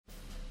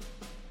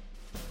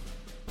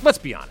Let's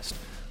be honest.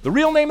 The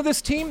real name of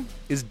this team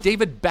is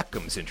David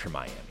Beckham's Inter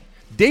Miami.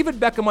 David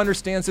Beckham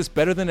understands this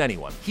better than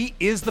anyone. He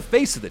is the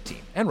face of the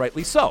team, and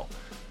rightly so.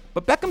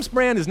 But Beckham's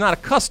brand is not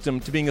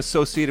accustomed to being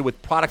associated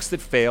with products that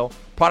fail,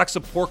 products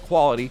of poor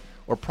quality,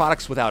 or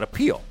products without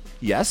appeal.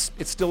 Yes,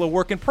 it's still a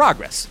work in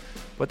progress,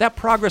 but that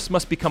progress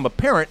must become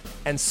apparent,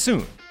 and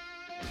soon.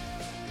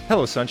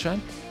 Hello,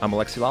 Sunshine. I'm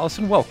Alexi Lawless,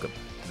 and welcome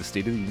to the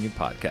State of the Union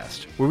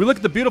podcast, where we look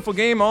at the beautiful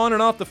game on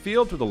and off the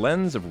field through the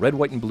lens of red,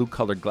 white, and blue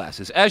colored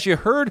glasses. As you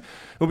heard,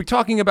 we'll be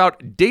talking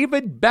about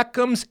David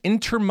Beckham's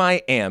Inter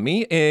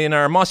Miami. In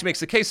our Mossy Makes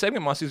the Case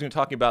segment, Mossy's going to be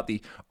talking about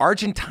the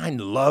Argentine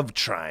love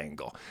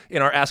triangle.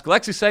 In our Ask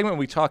Alexi segment,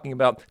 we'll be talking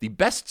about the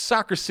best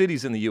soccer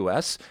cities in the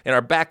U.S. In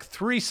our Back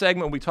Three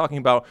segment, we'll be talking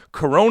about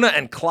Corona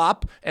and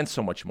Klopp, and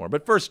so much more.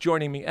 But first,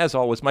 joining me, as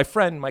always, my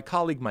friend, my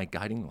colleague, my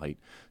guiding light,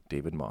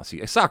 David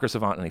Mossy, a soccer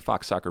savant and a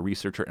Fox Soccer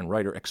researcher and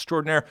writer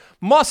extraordinaire.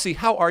 Mossy,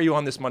 how are you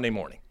on this Monday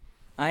morning?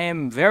 I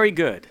am very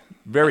good.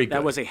 Very good.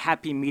 That was a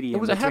happy medium.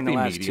 It was a happy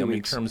last medium 2 in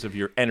weeks. terms of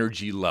your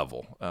energy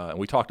level. And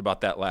we talked about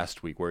that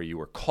last week, where you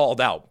were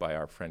called out by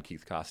our friend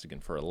Keith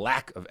Costigan for a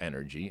lack of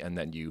energy, and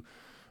then you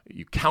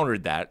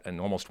countered that and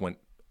almost went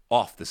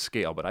off the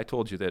scale. But I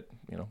told you that,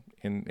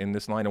 in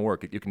this line of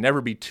work, you can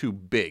never be too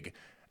big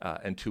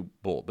and too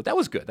bold. But that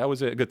was good. That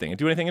was a good thing. And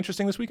do anything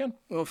interesting this weekend?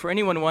 Well, for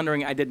anyone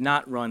wondering, I did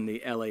not run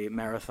the LA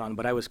Marathon,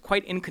 but I was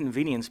quite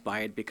inconvenienced by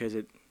it because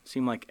it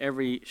seemed like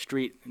every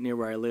street near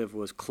where I live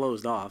was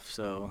closed off,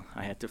 so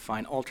I had to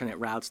find alternate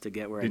routes to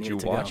get where I needed to go.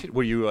 Did you watch it?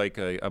 Were you like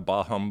a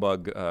bah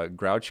humbug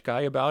grouch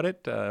guy about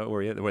it,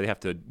 where they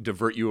have to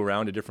divert you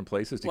around to different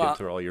places to get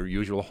to all your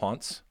usual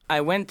haunts? I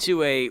went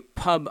to a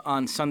pub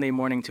on Sunday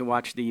morning to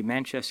watch the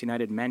Manchester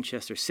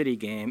United-Manchester City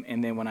game,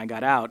 and then when I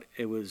got out,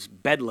 it was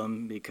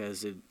bedlam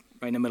because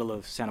right in the middle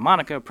of Santa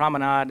Monica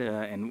Promenade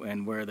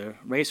and where the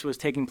race was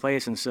taking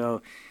place, and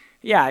so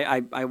yeah,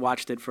 I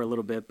watched it for a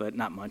little bit, but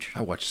not much.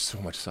 I watched so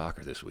much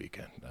soccer this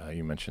weekend.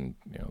 You mentioned,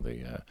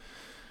 the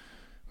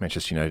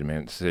Manchester United,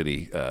 Man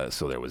City.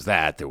 So there was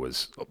that. There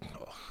was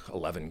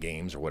 11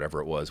 games or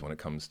whatever it was when it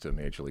comes to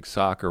Major League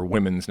Soccer.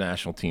 Women's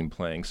national team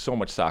playing. So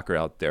much soccer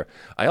out there.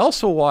 I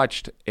also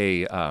watched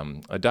a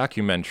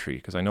documentary,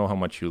 because I know how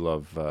much you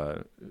love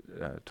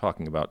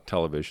talking about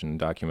television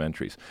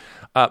documentaries.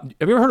 Have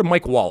you ever heard of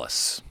Mike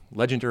Wallace?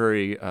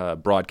 Legendary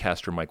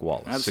broadcaster Mike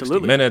Wallace. Absolutely.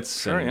 60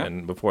 Minutes Sure,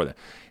 and before that.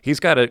 He's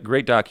got a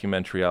great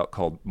documentary out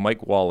called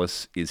Mike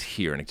Wallace is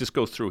Here, and it just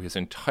goes through his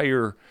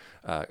entire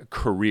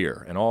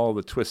career and all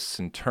the twists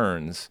and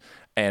turns,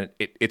 and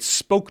it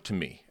spoke to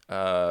me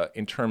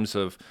in terms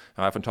of,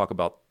 I often talk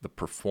about the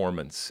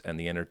performance and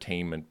the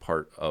entertainment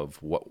part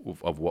of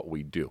what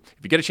we do.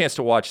 If you get a chance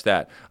to watch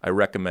that, I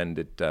recommend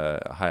it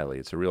highly.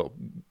 It's a real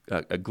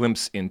a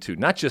glimpse into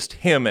not just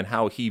him and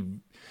how he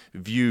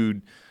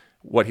viewed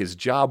what his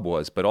job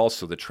was, but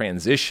also the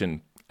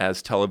transition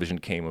as television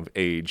came of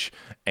age,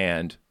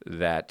 and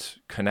that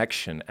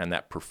connection and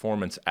that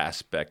performance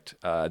aspect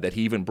that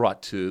he even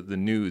brought to the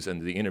news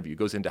and the interview. It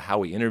goes into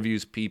how he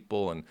interviews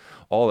people and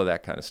all of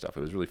that kind of stuff. It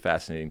was really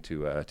fascinating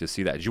to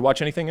see that. Did you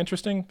watch anything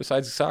interesting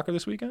besides soccer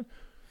this weekend?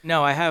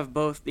 No, I have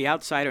both The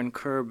Outsider and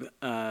Curb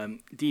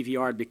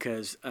DVR'd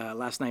because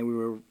last night we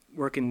were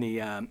working the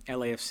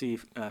LAFC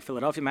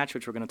Philadelphia match,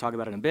 which we're going to talk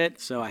about in a bit.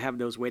 So I have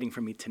those waiting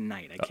for me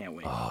tonight. I can't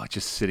wait. Oh,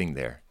 just sitting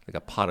there like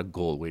a pot of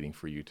gold waiting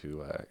for you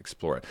to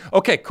explore it.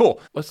 Okay,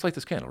 cool. Let's light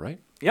this candle, right?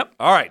 Yep.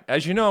 All right.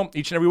 As you know,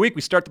 each and every week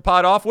we start the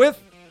pod off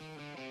with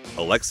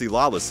Alexi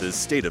Lawless's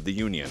State of the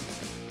Union.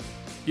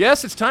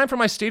 Yes, it's time for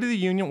my State of the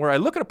Union, where I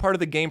look at a part of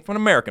the game from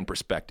an American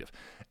perspective.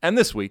 And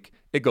this week,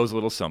 it goes a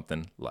little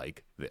something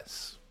like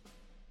this.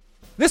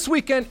 This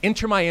weekend,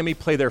 Inter Miami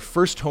play their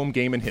first home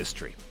game in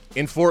history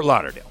in Fort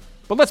Lauderdale.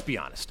 But let's be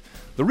honest,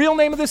 the real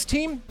name of this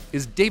team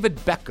is David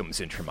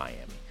Beckham's Inter Miami.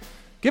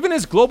 Given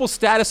his global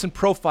status and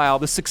profile,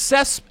 the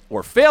success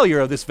or failure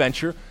of this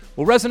venture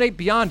will resonate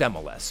beyond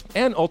MLS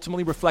and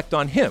ultimately reflect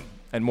on him,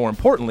 and more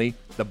importantly,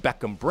 the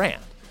Beckham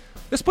brand.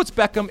 This puts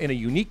Beckham in a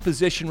unique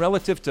position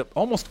relative to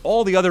almost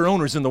all the other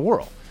owners in the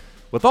world.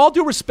 With all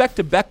due respect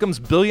to Beckham's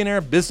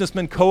billionaire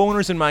businessman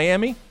co-owners in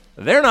Miami,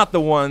 they're not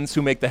the ones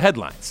who make the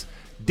headlines.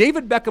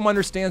 David Beckham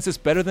understands this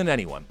better than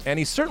anyone, and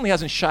he certainly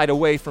hasn't shied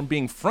away from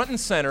being front and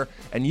center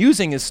and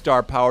using his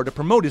star power to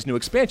promote his new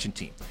expansion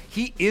team.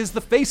 He is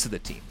the face of the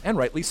team, and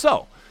rightly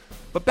so.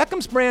 But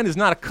Beckham's brand is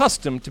not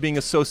accustomed to being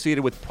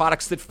associated with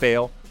products that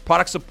fail,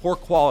 products of poor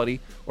quality,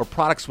 or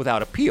products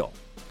without appeal.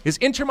 His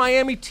Inter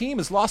Miami team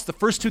has lost the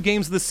first 2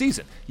 games of the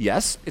season.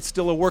 Yes, it's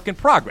still a work in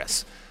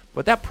progress,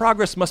 but that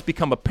progress must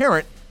become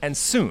apparent, and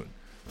soon.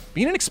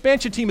 Being an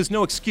expansion team is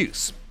no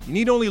excuse. You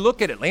need only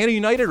look at Atlanta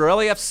United or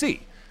LAFC.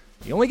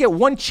 You only get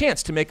one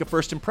chance to make a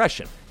first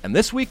impression. And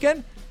this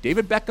weekend,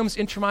 David Beckham's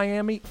Inter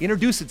Miami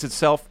introduces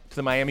itself to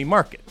the Miami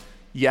market.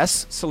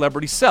 Yes,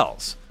 celebrity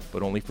sells,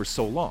 but only for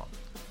so long.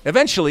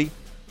 Eventually,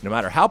 no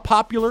matter how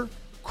popular,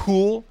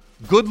 cool,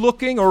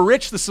 good-looking, or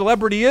rich the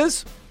celebrity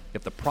is,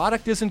 if the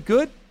product isn't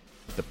good,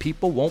 the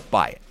people won't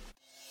buy it.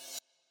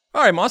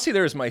 All right, Mossy,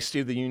 there's my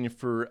State of the Union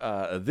for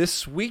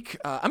this week.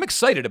 I'm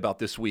excited about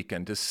this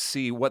weekend to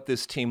see what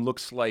this team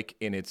looks like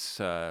in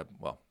its, I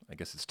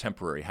guess it's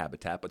temporary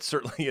habitat, but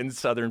certainly in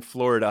southern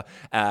Florida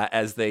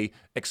as they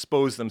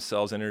expose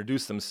themselves and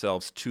introduce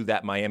themselves to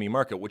that Miami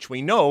market, which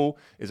we know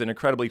is an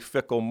incredibly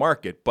fickle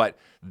market. But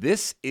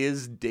this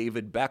is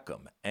David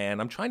Beckham,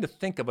 and I'm trying to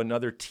think of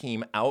another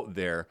team out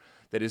there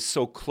that is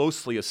so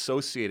closely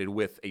associated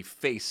with a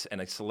face and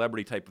a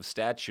celebrity type of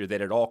stature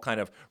that it all kind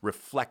of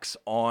reflects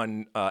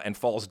on and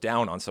falls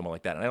down on someone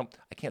like that. And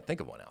I can't think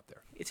of one out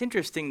there. It's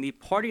interesting. The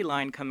party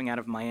line coming out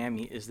of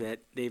Miami is that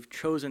they've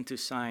chosen to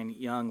sign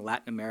young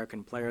Latin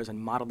American players and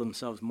model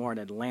themselves more in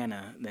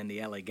Atlanta than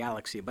the LA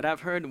Galaxy. But I've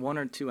heard one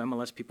or two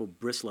MLS people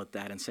bristle at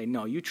that and say,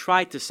 no, you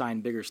tried to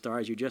sign bigger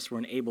stars, you just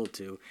weren't able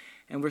to.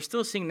 And we're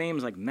still seeing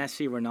names like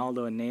Messi,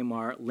 Ronaldo, and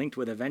Neymar linked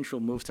with eventual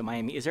moves to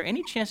Miami. Is there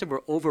any chance that we're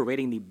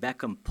overrating the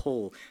Beckham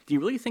pull? Do you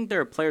really think there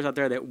are players out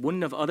there that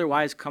wouldn't have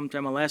otherwise come to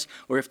MLS,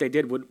 or if they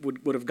did,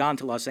 would have gone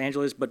to Los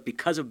Angeles, but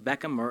because of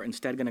Beckham are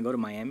instead going to go to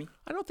Miami?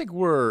 I don't think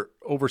we're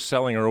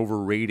overselling or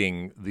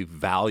overrating the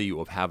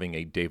value of having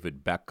a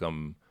David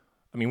Beckham.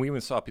 I mean, we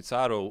even saw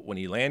Pizarro, when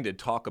he landed,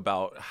 talk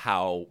about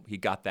how he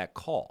got that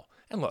call.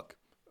 And look,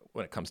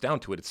 when it comes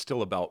down to it, it's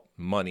still about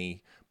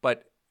money,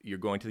 but you're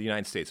going to the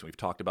United States, and we've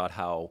talked about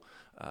how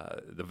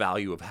the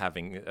value of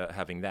having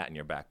that in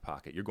your back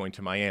pocket. You're going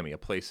to Miami, a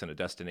place and a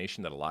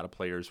destination that a lot of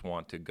players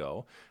want to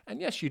go.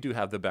 And yes, you do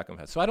have the Beckham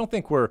head. So I don't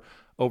think we're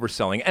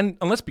overselling. And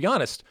let's be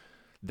honest,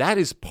 that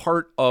is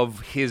part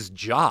of his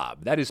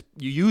job. That is,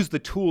 you use the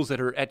tools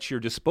that are at your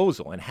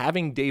disposal. And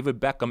having David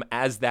Beckham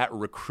as that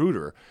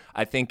recruiter,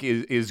 I think,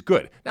 is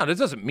good. Now, that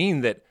doesn't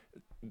mean that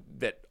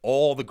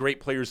all the great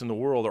players in the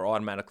world are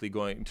automatically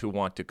going to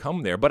want to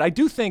come there. But I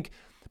do think,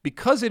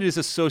 because it is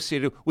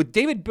associated with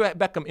David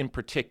Beckham in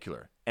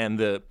particular, and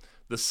the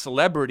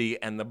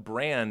celebrity and the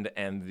brand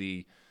and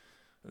the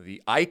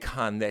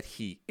icon that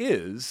he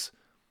is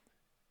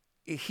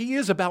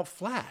about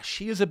flash.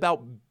 He is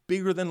about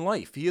bigger than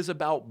life. He is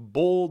about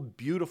bold,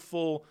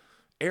 beautiful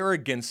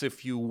arrogance,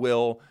 if you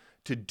will,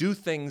 to do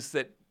things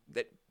that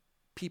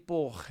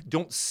people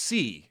don't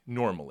see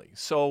normally.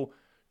 So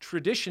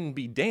tradition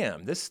be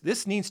damned.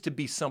 This needs to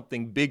be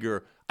something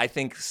bigger, I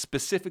think,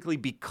 specifically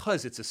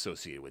because it's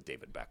associated with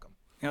David Beckham.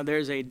 Now,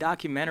 there's a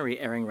documentary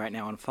airing right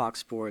now on Fox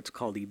Sports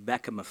called The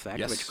Beckham Effect,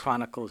 yes, which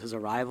chronicles his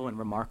arrival and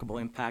remarkable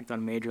impact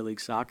on Major League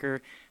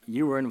Soccer.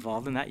 You were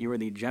involved in that. You were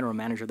the general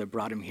manager that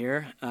brought him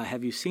here.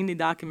 Have you seen the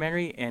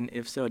documentary? And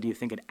if so, do you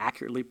think it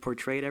accurately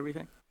portrayed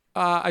everything?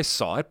 I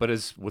saw it, but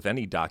as with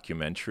any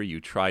documentary, you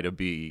try to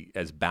be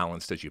as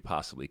balanced as you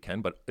possibly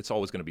can, but it's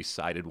always going to be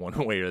sided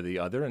one way or the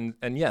other.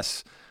 And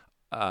yes,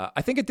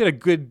 I think it did a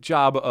good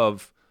job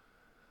of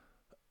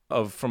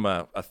from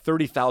a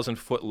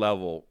 30,000-foot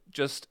level,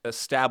 just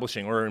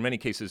establishing, or in many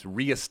cases,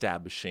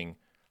 reestablishing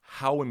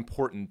how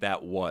important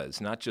that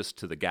was, not just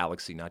to the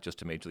Galaxy, not just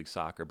to Major League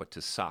Soccer, but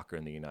to soccer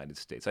in the United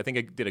States. I think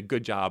it did a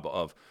good job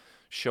of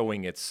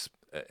showing its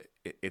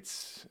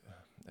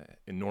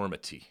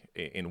enormity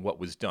in what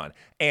was done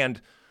and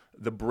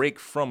the break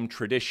from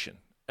tradition.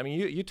 I mean,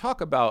 you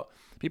talk about,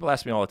 people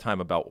ask me all the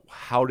time about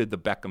how did the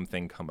Beckham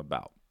thing come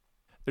about.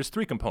 There's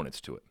three components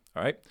to it,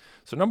 all right?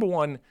 So number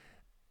one,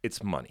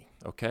 it's money,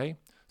 okay?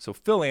 So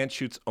Phil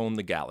Anschutz owned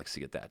the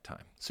Galaxy at that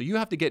time. So you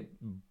have to get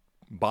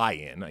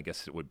buy-in, I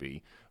guess it would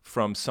be,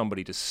 from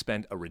somebody to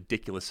spend a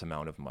ridiculous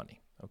amount of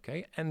money,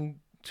 okay? And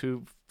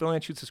to Phil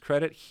Anschutz's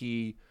credit,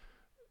 he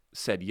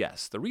said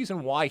yes. The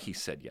reason why he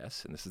said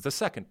yes, and this is the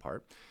second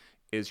part,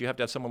 is you have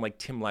to have someone like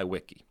Tim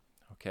Leiweke,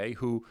 okay,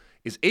 who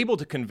is able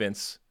to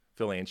convince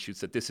Phil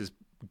Anschutz that this is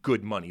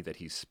good money that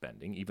he's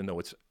spending, even though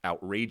it's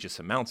outrageous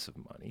amounts of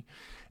money.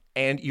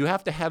 And you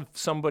have to have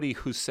somebody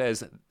who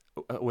says,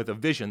 with a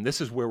vision,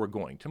 this is where we're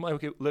going. Tim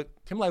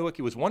Leiweke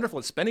was wonderful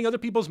at spending other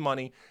people's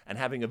money and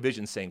having a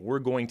vision saying, we're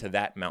going to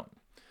that mountain.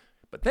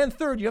 But then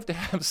third, you have to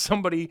have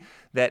somebody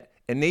that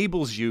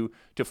enables you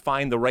to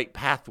find the right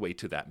pathway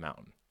to that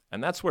mountain.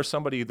 And that's where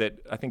somebody that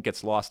I think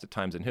gets lost at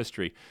times in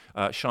history,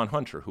 Sean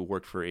Hunter, who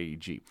worked for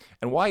AEG.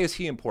 And why is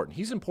he important?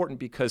 He's important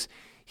because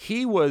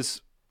he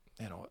was,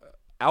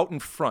 out in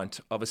front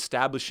of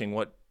establishing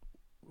what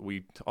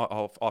we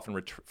often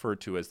refer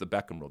to as the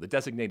Beckham rule, the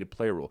designated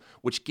player rule,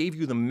 which gave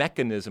you the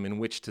mechanism in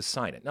which to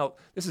sign it. Now,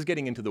 this is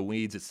getting into the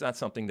weeds. It's not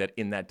something that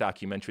in that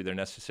documentary they're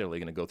necessarily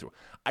going to go through.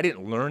 I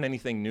didn't learn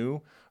anything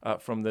new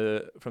from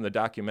the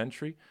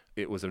documentary.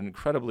 It was an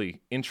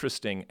incredibly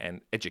interesting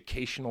and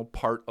educational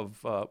part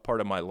of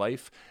my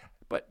life.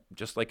 But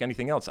just like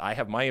anything else, I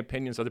have my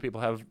opinions. Other people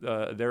have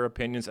their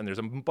opinions, and there's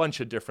a bunch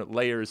of different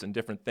layers and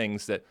different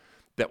things that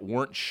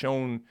weren't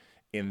shown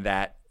in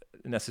that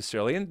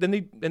necessarily, and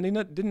they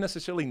didn't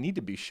necessarily need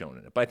to be shown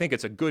in it. But I think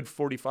it's a good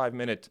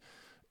 45-minute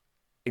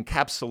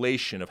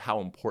encapsulation of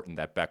how important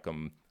that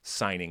Beckham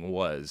signing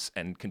was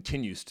and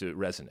continues to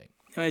resonate.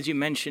 As you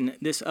mentioned,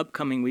 this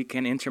upcoming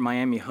weekend, Inter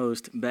Miami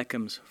host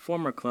Beckham's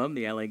former club,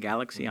 the LA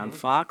Galaxy, on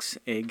Fox,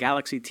 a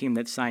Galaxy team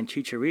that signed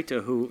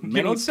Chicharito, who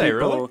many people...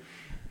 Really?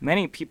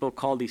 many people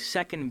call the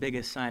second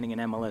biggest signing in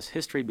MLS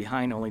history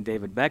behind only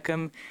David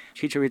Beckham.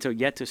 Chicharito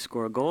yet to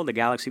score a goal, the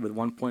Galaxy with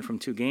 1 point from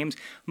 2 games.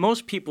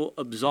 Most people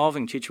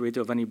absolving Chicharito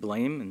of any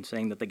blame and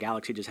saying that the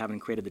Galaxy just haven't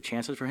created the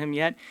chances for him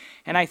yet.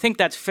 And I think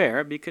that's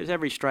fair because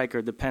every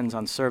striker depends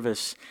on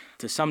service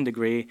to some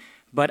degree.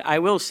 But I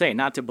will say,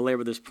 not to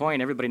belabor this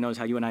point, everybody knows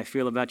how you and I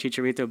feel about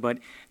Chicharito, but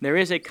there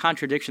is a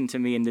contradiction to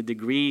me in the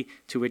degree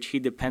to which he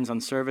depends on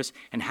service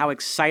and how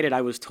excited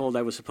I was told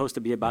I was supposed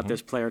to be about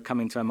this player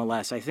coming to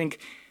MLS. I think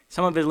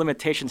some of his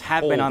limitations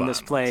have been on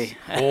display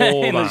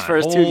in his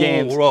first 2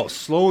 games.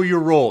 Slow your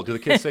roll. Do the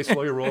kids say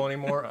slow your roll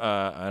anymore?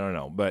 I don't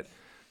know, but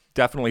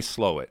definitely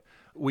slow it.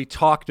 We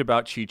talked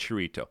about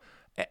Chicharito.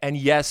 And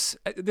yes,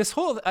 this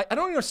whole, I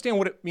don't understand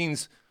what it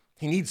means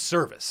he needs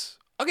service.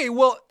 Okay,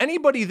 well,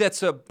 anybody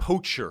that's a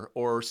poacher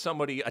or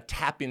somebody, a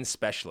tap-in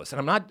specialist, and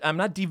I'm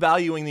not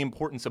devaluing the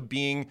importance of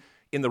being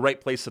in the right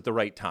place at the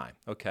right time,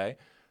 okay?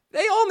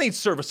 They all need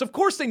service. Of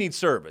course they need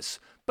service.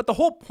 But the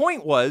whole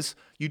point was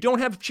you don't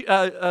have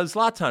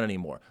Zlatan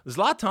anymore.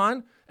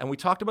 Zlatan, and we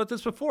talked about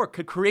this before,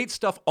 could create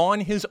stuff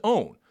on his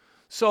own.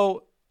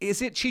 So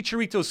is it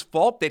Chicharito's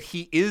fault that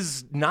he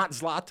is not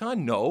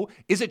Zlatan? No.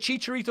 Is it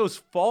Chicharito's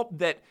fault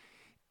that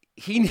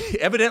he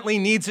evidently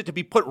needs it to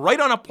be put right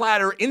on a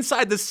platter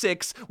inside the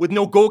 6 with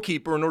no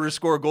goalkeeper in order to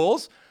score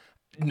goals?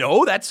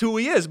 No, that's who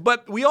he is.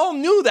 But we all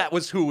knew that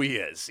was who he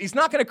is. He's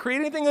not going to create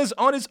anything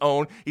on his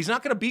own. He's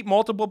not going to beat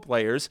multiple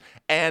players.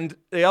 And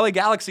the LA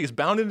Galaxy is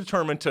bound and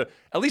determined to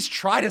at least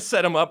try to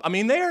set him up. I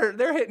mean, they're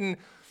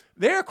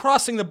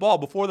crossing the ball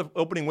before the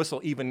opening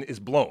whistle even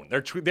is blown.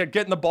 They're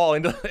getting the ball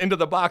into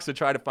the box to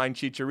try to find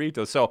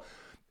Chicharito. So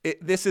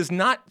this has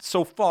not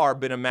so far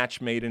been a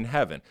match made in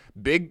heaven.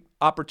 Big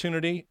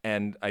opportunity,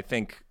 and I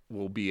think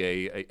will be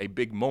a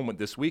big moment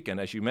this weekend,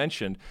 as you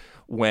mentioned,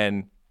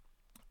 when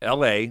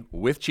L.A.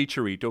 with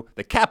Chicharito,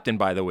 the captain,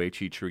 by the way,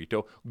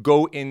 Chicharito,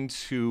 go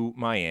into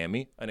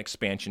Miami, an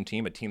expansion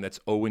team, a team that's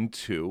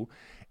 0-2.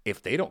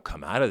 If they don't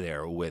come out of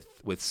there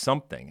with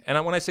something,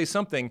 and when I say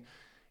something,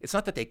 it's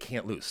not that they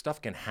can't lose.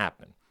 Stuff can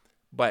happen,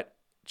 but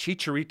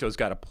Chicharito's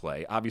got to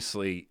play.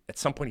 Obviously, at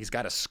some point, he's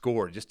got to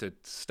score just to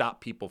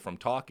stop people from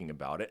talking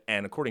about it.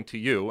 And according to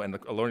you, and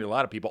learning a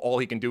lot of people, all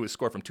he can do is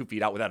score from 2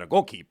 feet out without a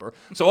goalkeeper.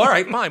 So, all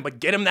right, fine, but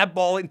get him that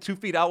ball in 2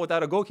 feet out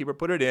without a goalkeeper,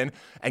 put it in,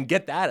 and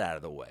get that out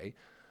of the way.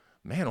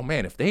 Man, oh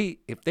man, if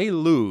they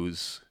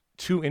lose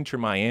to Inter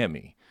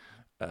Miami,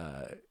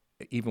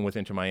 even with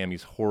Inter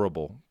Miami's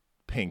horrible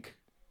pink,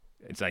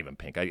 it's not even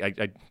pink.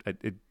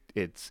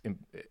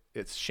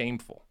 It's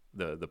shameful.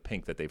 The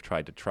pink that they've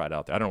tried to trot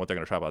out there. I don't know what they're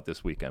going to try about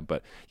this weekend,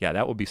 but yeah,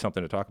 that will be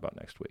something to talk about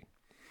next week.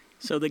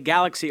 So the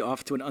Galaxy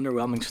off to an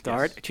underwhelming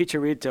start. Yes.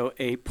 Chicharito,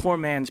 a poor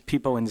man's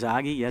Pippo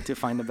Inzaghi, yet to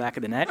find the back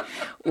of the net.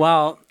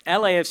 While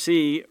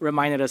LAFC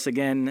reminded us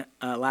again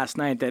last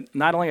night that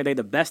not only are they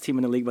the best team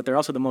in the league, but they're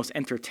also the most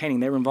entertaining.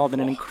 They were involved in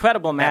an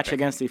incredible match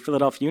against the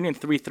Philadelphia Union,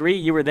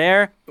 3-3. You were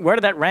there. Where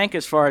did that rank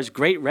as far as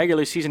great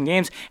regular season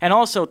games? And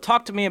also,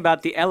 talk to me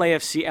about the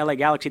LAFC-LA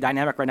Galaxy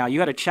dynamic right now. You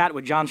had a chat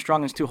with John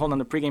Strong and Stu Holden on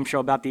the pregame show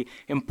about the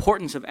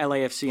importance of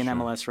LAFC and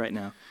MLS right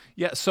now.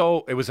 Yeah,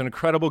 so it was an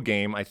incredible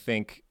game. I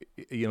think,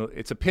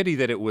 it's a pity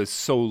that it was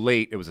so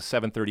late. It was a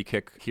 7:30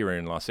 kick here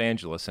in Los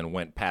Angeles and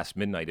went past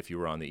midnight if you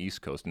were on the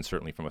East Coast, and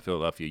certainly from a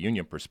Philadelphia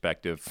Union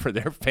perspective for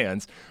their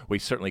fans, we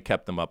certainly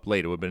kept them up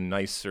late. It would have been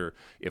nicer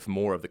if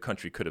more of the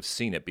country could have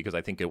seen it, because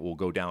I think it will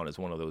go down as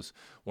one of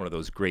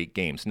those great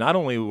games. Not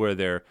only were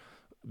there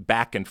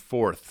back and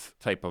forth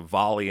type of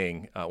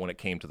volleying when it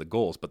came to the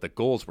goals, but the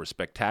goals were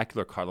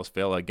spectacular. Carlos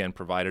Vela again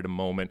provided a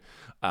moment.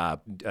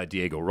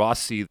 Diego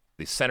Rossi,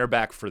 the center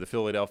back for the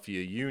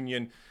Philadelphia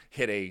Union,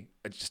 hit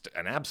just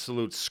an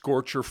absolute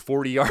scorcher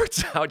 40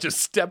 yards out, just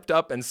stepped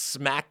up and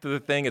smacked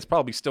the thing. It's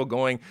probably still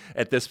going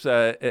at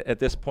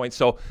this point.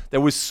 So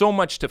there was so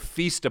much to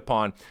feast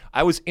upon.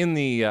 I was in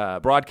the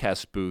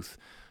broadcast booth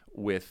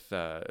with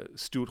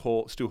Stu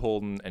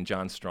Holden and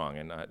John Strong,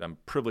 and I'm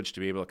privileged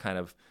to be able to kind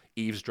of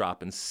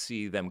eavesdrop and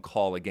see them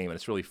call a game, and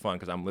it's really fun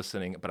because I'm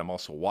listening, but I'm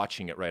also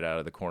watching it right out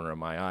of the corner of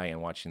my eye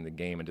and watching the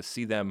game, and to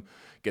see them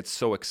get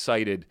so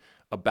excited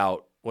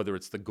about whether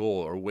it's the goal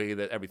or way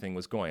that everything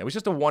was going. It was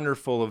just a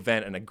wonderful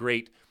event and a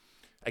great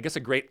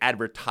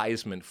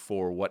advertisement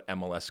for what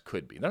MLS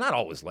could be. They're not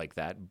always like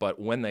that, but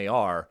when they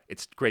are,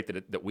 it's great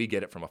that we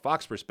get it from a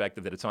Fox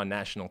perspective, that it's on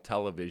national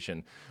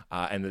television,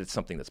 and that it's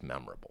something that's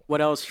memorable.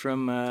 What else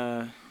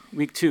from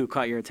week 2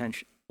 caught your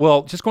attention?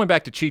 Well, just going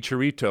back to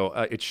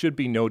Chicharito, it should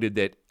be noted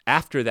that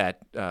after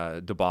that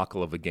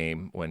debacle of a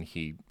game when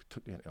he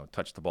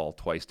touched the ball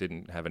twice,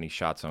 didn't have any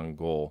shots on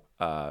goal,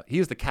 he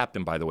is the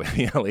captain, by the way, of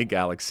the LA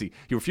Galaxy.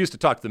 He refused to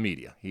talk to the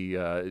media. He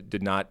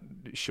did not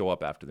show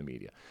up after the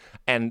media.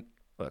 And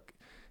look,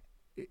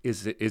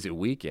 is it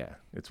weak? Yeah,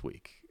 it's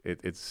weak.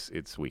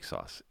 It's weak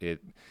sauce.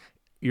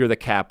 You're the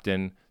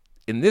captain.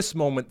 In this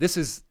moment, this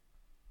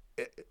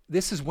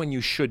is when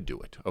you should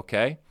do it.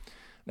 Okay,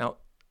 now.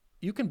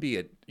 You can be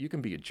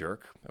a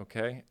jerk,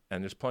 okay?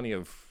 And there's plenty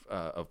of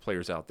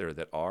players out there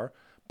that are.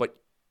 But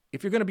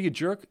if you're going to be a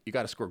jerk, you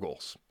got to score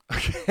goals,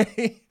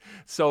 okay?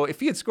 So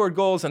if he had scored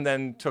goals and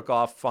then took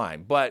off,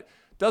 fine. But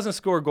doesn't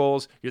score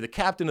goals. You're the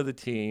captain of the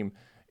team.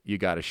 You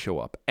got to show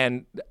up.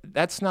 And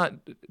that's not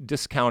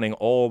discounting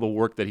all the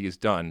work that he's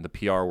done, the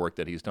PR work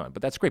that he's done.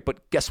 But that's great.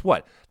 But guess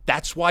what?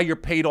 That's why you're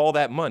paid all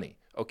that money,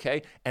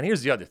 okay? And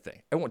here's the other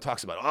thing. Everyone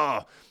talks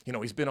about,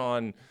 he's been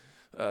on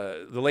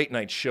the late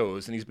night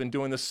shows and he's been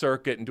doing the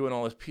circuit and doing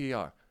all this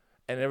PR.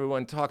 And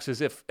everyone talks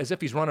as if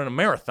he's running a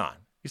marathon.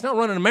 He's not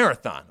running a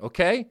marathon,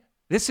 okay?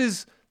 This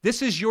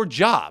is your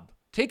job.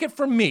 Take it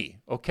from me,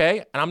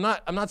 okay? And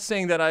I'm not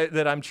saying that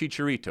I'm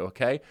Chicharito,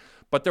 okay?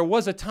 But there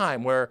was a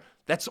time where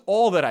that's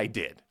all that I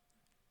did.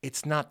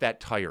 It's not that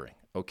tiring,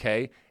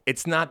 okay?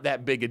 It's not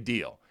that big a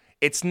deal.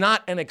 It's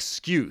not an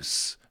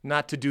excuse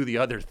not to do the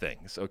other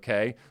things,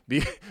 okay?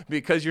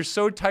 Because you're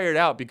so tired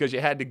out because you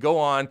had to go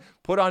on,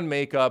 put on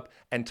makeup,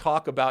 and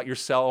talk about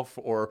yourself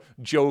or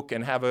joke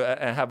and have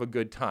a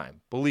good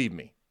time. Believe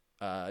me,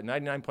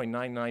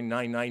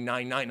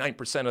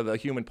 99.9999999% of the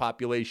human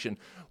population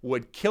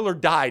would kill or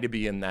die to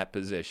be in that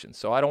position.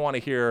 So I don't want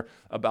to hear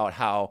about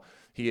how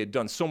he had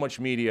done so much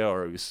media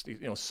or he was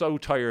so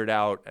tired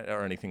out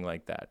or anything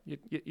like that.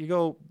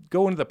 You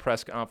go into the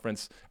press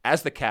conference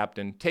as the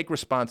captain, take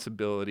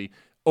responsibility,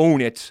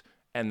 own it,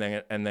 and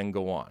then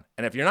go on.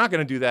 And if you're not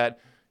going to do that,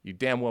 you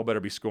damn well better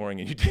be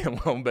scoring and you damn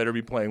well better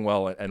be playing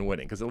well and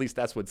winning, because at least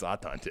that's what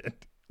Zlatan did,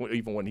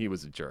 even when he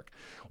was a jerk.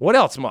 What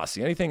else,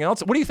 Mossy? Anything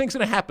else? What do you think's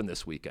going to happen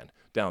this weekend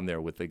down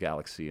there with the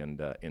Galaxy and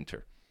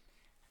Inter?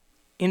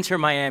 Inter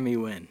Miami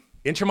win.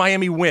 Inter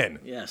Miami win.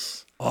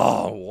 Yes.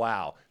 Oh,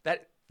 wow.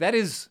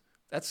 That's,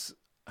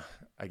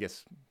 I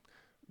guess,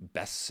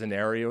 best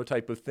scenario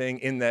type of thing,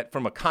 in that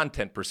from a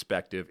content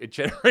perspective, it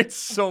generates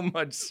so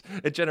much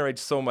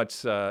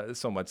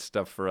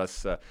stuff for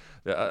us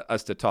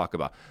to talk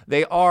about.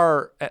 They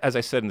are, as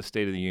I said in the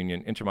State of the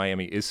Union, Inter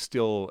Miami is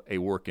still a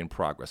work in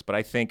progress. But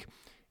I think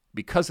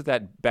because of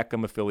that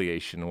Beckham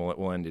affiliation,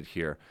 we'll end it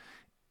here,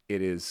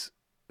 it is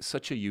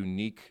such a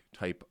unique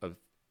type of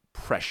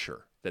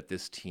pressure that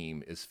this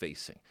team is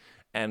facing.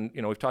 And,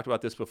 we've talked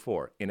about this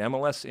before. In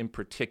MLS in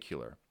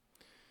particular,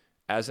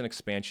 as an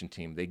expansion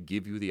team, they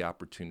give you the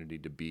opportunity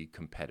to be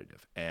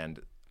competitive.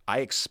 And I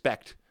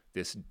expect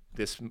this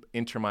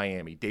Inter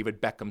Miami, David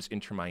Beckham's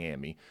Inter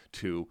Miami,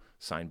 to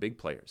sign big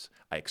players.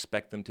 I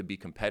expect them to be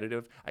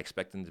competitive. I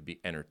expect them to be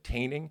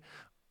entertaining.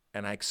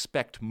 And I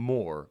expect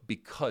more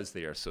because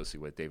they are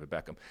associated with David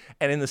Beckham.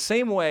 And in the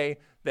same way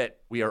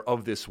that we are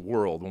of this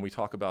world, when we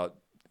talk about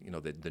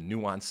the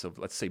nuance of,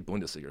 let's say,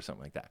 Bundesliga or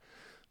something like that,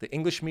 the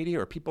English media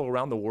or people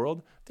around the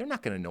world, they're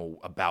not going to know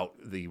about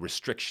the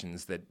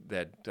restrictions that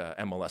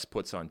MLS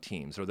puts on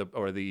teams or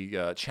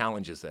the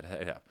challenges that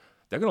they have.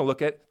 They're going to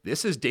look at,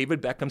 this is David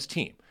Beckham's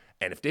team.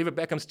 And if David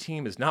Beckham's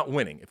team is not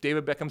winning, if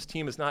David Beckham's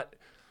team is not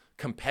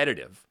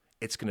competitive,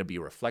 it's going to be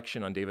a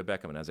reflection on David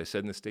Beckham. And as I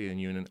said in the State of the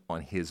Union,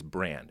 on his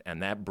brand.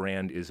 And that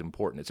brand is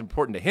important. It's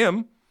important to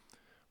him,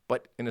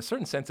 but in a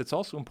certain sense, it's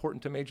also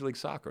important to Major League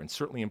Soccer, and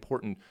certainly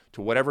important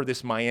to whatever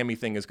this Miami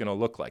thing is going to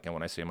look like. And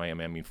when I say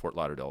Miami, I mean Fort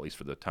Lauderdale, at least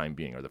for the time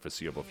being or the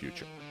foreseeable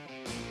future.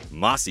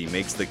 Mossy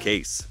makes the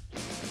case.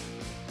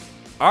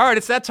 All right,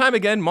 it's that time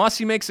again.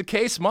 Mossy makes a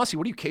case. Mossy,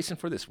 what are you casing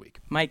for this week?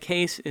 My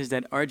case is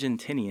that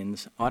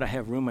Argentinians ought to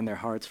have room in their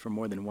hearts for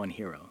more than one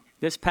hero.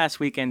 This past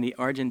weekend, the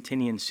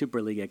Argentinian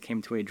Superliga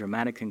came to a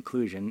dramatic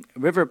conclusion.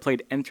 River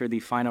Plate entered the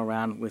final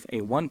round with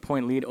a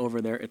 1-point lead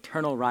over their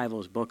eternal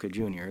rivals, Boca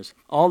Juniors.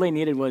 All they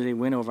needed was a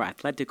win over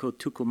Atletico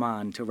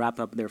Tucumán to wrap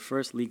up their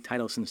first league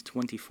title since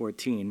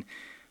 2014.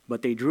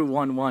 But they drew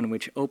 1-1,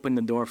 which opened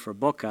the door for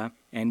Boca,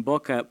 and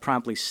Boca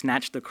promptly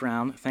snatched the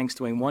crown thanks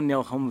to a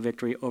 1-0 home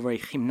victory over a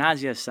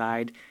Gimnasia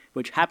side,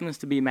 which happens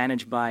to be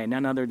managed by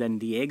none other than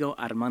Diego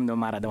Armando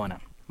Maradona.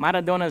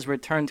 Maradona's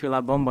return to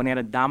La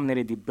Bombonera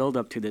dominated the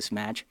build-up to this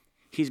match.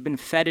 He's been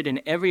feted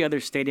in every other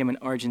stadium in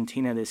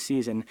Argentina this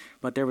season,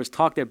 but there was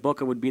talk that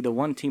Boca would be the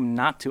one team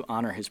not to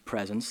honor his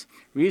presence.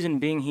 Reason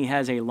being, he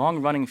has a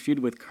long-running feud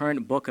with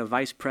current Boca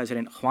Vice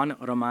President Juan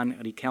Román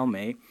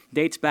Riquelme.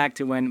 Dates back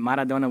to when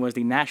Maradona was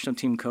the national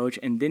team coach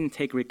and didn't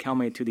take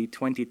Riquelme to the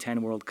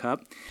 2010 World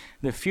Cup.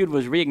 The feud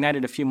was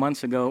reignited a few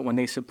months ago when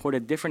they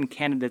supported different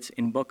candidates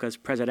in Boca's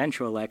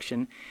presidential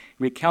election.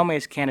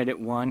 Riquelme's candidate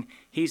won.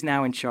 He's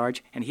now in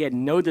charge, and he had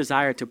no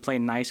desire to play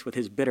nice with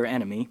his bitter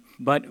enemy.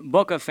 But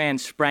Boca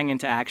fans sprang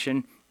into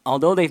action.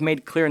 Although they've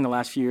made clear in the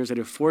last few years that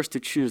if forced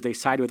to choose, they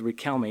side with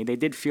Riquelme, they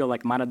did feel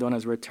like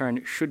Maradona's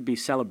return should be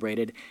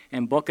celebrated,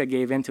 and Boca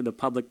gave in to the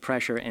public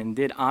pressure and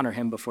did honor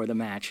him before the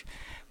match.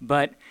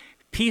 But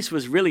peace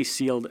was really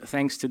sealed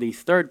thanks to the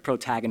third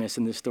protagonist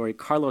in this story,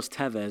 Carlos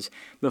Tevez.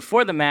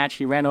 Before the match,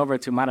 he ran over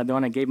to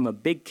Maradona, gave him a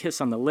big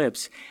kiss on the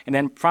lips, and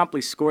then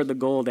promptly scored the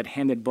goal that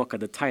handed Boca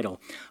the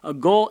title. A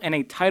goal and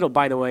a title,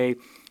 by the way,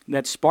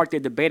 that sparked a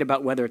debate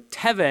about whether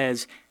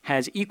Tevez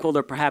has equaled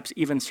or perhaps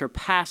even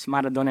surpassed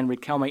Maradona and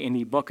Riquelme in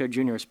the Boca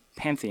Juniors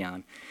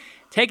pantheon.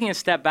 Taking a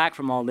step back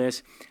from all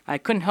this, I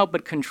couldn't help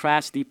but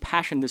contrast the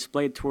passion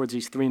displayed towards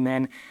these three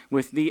men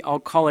with the, I'll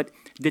call it,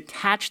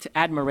 detached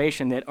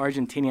admiration that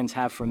Argentinians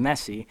have for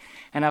Messi.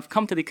 And I've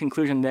come to the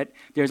conclusion that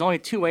there's only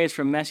two ways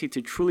for Messi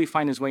to truly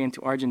find his way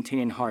into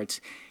Argentinian hearts,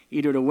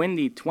 either to win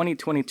the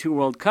 2022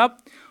 World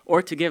Cup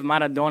or to give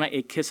Maradona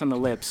a kiss on the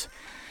lips.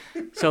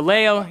 So,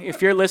 Leo,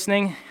 if you're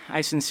listening,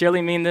 I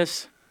sincerely mean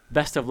this.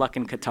 Best of luck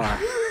in Qatar.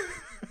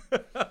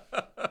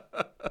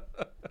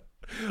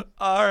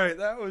 All right,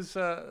 that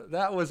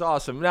was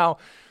awesome. Now,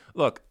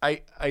 look,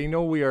 I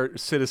know we are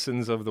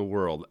citizens of the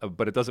world,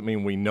 but it doesn't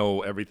mean we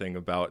know everything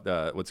about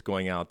what's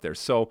going out there.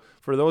 So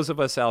for those of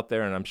us out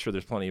there, and I'm sure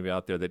there's plenty of you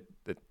out there that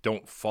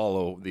don't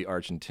follow the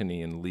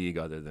Argentinian league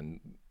other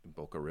than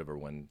Boca River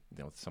when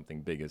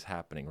something big is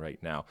happening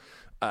right now.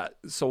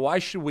 So why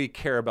should we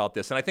care about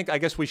this? And I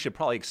guess we should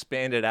probably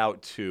expand it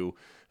out to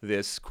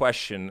this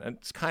question. And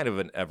it's kind of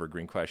an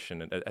evergreen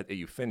question.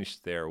 You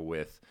finished there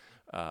with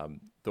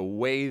the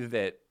way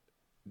that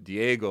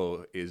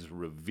Diego is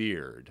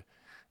revered.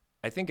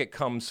 I think it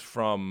comes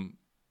from,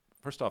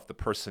 first off, the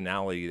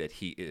personality that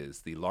he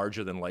is, the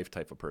larger-than-life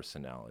type of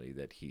personality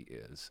that he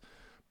is.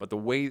 But the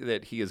way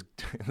that he is,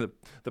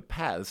 the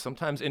paths,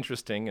 sometimes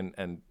interesting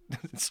and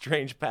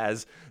strange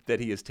paths that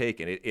he has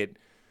taken, it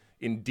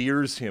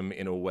endears him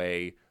in a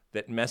way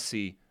that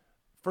Messi,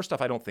 first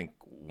off, I don't think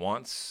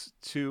wants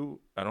to.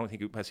 I don't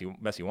think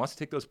Messi wants to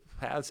take those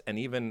paths. And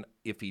even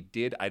if he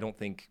did, I don't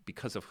think,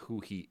 because of who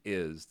he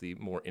is, the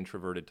more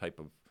introverted type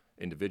of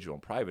individual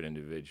and private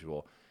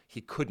individual,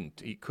 he couldn't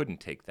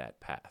take that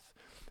path.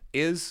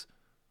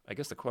 I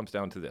guess it comes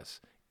down to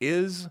this.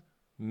 Is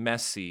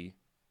Messi,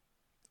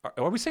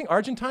 are we saying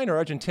Argentine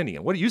or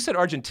Argentinian? You said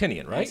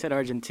Argentinian, right? I said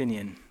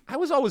Argentinian. I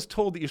was always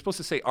told that you're supposed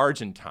to say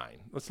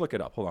Argentine. Let's look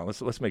it up. Hold on.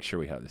 Let's make sure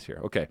we have this here.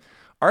 Okay.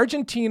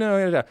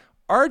 Argentina.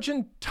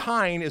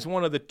 Argentine is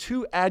one of the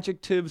two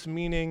adjectives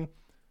meaning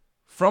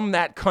from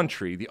that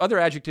country. The other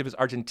adjective is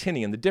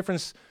Argentinian. The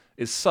difference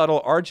is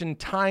subtle.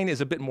 Argentine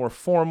is a bit more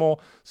formal.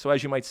 So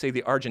as you might say,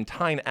 the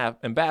Argentine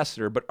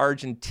ambassador, but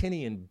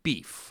Argentinian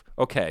beef.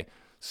 Okay.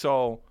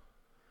 So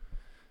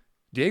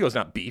Diego's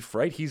not beef,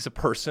 right? He's a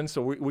person,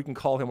 so we can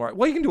call him.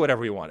 Well, you can do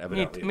whatever you want,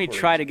 evidently. Let me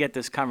try to get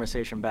this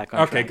conversation back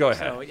on track. Okay, go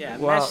ahead. So, yeah,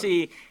 well,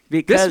 Messi,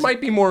 because this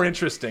might be more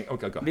interesting.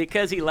 Okay, go ahead.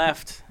 Because he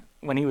left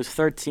when he was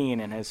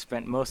 13 and has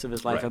spent most of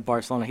his life at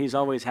Barcelona, he's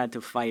always had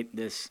to fight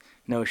this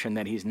notion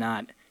that he's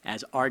not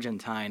as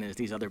Argentine as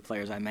these other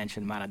players I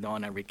mentioned,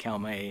 Maradona,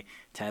 Riquelme,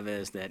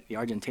 Tevez, that the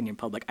Argentinian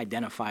public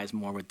identifies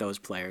more with those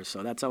players.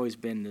 So that's always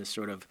been this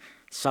sort of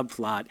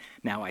subplot.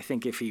 Now, I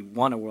think if he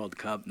won a World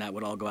Cup, that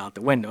would all go out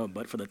the window,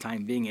 but for the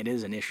time being, it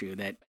is an issue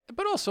that...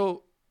 But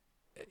also,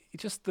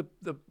 just the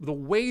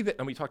way that,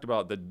 and we talked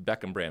about the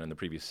Beckham brand in the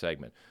previous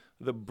segment,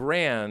 the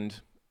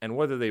brand, and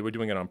whether they were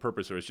doing it on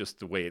purpose or it's just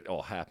the way it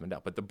all happened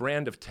out, but the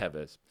brand of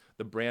Tevez,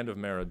 the brand of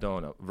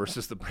Maradona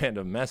versus the brand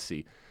of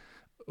Messi,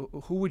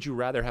 who would you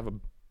rather have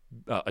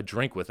a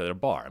drink with at a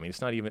bar? I mean,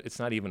 it's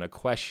not even a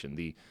question.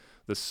 The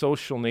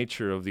social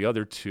nature of the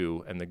other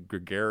two and the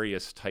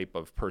gregarious type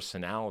of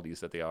personalities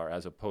that they are,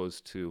 as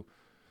opposed to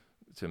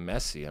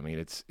Messi. I mean,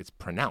 it's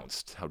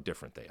pronounced how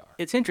different they are.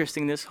 It's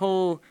interesting. This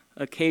whole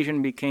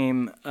occasion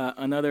became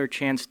another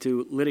chance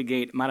to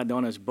litigate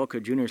Maradona's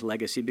Boca Juniors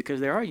legacy, because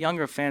there are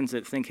younger fans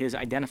that think his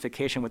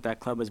identification with that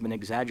club has been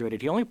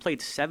exaggerated. He only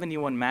played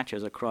 71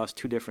 matches across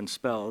two different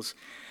spells.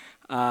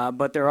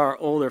 But there are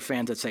older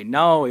fans that say,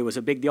 no, it was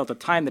a big deal at the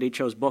time that he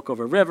chose Boca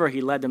over River.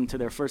 He led them to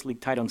their first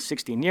league title in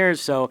 16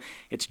 years. So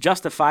it's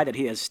justified that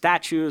he has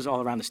statues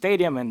all around the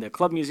stadium, and the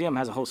club museum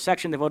has a whole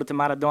section devoted to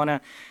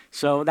Maradona.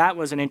 So that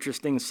was an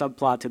interesting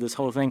subplot to this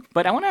whole thing.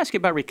 But I want to ask you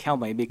about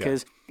Riquelme,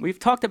 because we've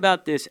talked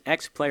about this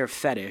ex-player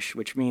fetish,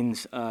 which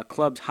means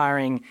clubs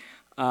hiring...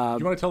 Do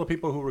you want to tell the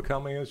people who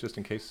Riquelme is, just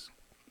in case...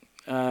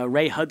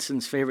 Ray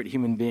Hudson's favorite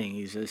human being.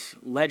 He's this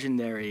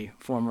legendary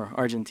former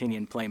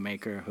Argentinian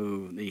playmaker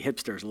who the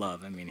hipsters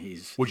love. I mean,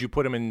 he's... Would you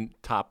put him in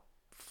top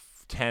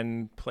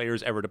 10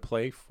 players ever to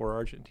play for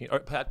Argentina? Or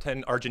top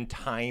 10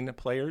 Argentine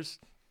players?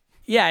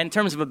 Yeah, in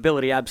terms of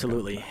ability,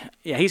 absolutely.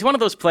 Yeah, he's one of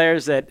those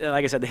players that,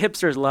 like I said, the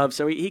hipsters love.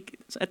 So he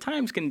at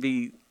times can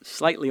be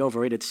slightly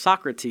overrated.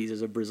 Socrates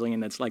is a Brazilian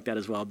that's like that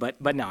as well.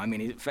 But no, I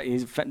mean,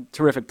 he's a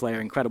terrific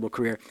player, incredible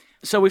career.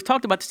 So we've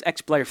talked about this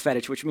ex-player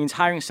fetish, which means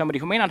hiring somebody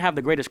who may not have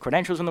the greatest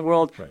credentials in the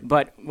world,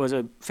 but was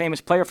a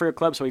famous player for your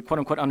club, so he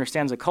quote-unquote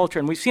understands the culture.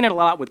 And we've seen it a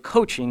lot with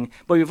coaching,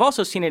 but we've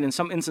also seen it in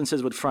some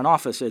instances with front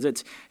offices.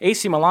 It's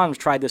AC Milan's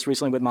tried this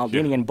recently with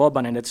Maldini and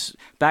Boban, and it's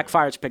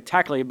backfired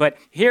spectacularly. But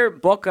here,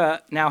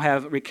 Boca now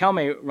have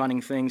Riquelme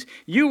running things.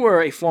 You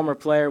were a former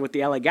player with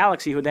the LA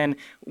Galaxy who then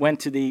went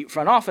to the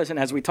front office, and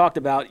as we talked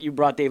about, you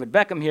brought David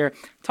Beckham here.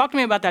 Talk to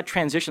me about that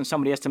transition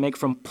somebody has to make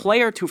from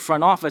player to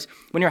front office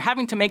when you're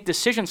having to make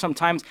decisions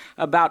sometimes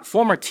about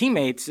former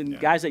teammates and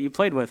guys that you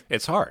played with.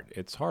 It's hard.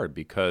 It's hard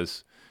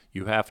because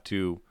you have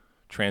to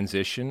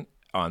transition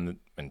and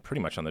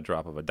pretty much on the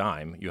drop of a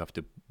dime. You have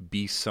to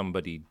be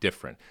somebody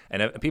different.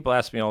 And people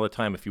ask me all the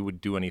time if you would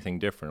do anything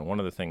different. And one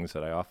of the things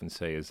that I often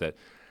say is that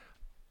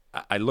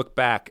I look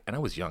back, and I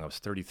was young. I was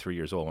 33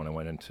 years old when I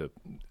went into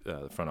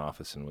the front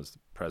office and was the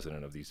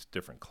president of these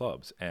different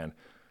clubs. And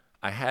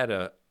I had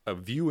a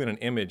view and an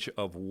image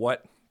of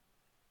what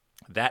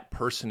that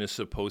person is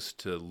supposed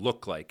to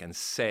look like and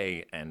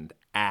say and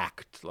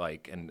act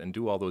like and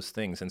do all those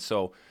things. And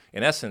so,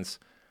 in essence,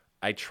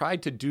 I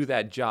tried to do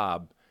that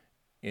job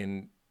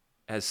and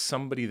as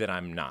somebody that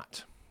I'm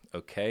not,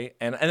 okay?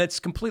 And it's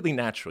completely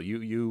natural.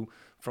 You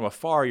from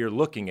afar, you're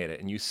looking at it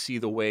and you see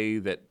the way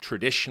that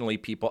traditionally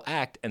people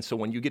act. And so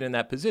when you get in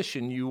that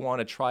position, you want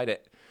to try to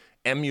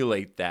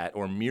emulate that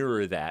or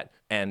mirror that,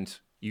 and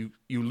you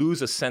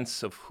lose a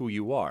sense of who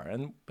you are.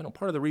 And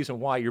part of the reason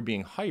why you're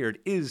being hired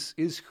is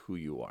who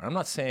you are. I'm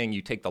not saying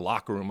you take the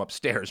locker room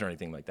upstairs or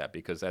anything like that,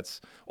 because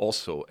that's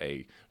also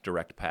a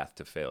direct path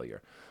to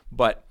failure.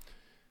 But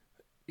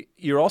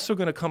you're also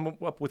going to come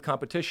up with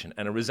competition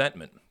and a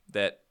resentment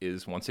that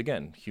is, once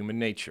again, human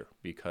nature,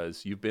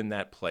 because you've been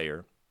that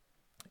player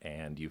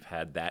and you've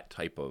had that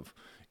type of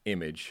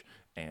image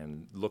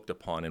and looked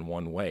upon in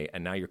one way,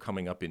 and now you're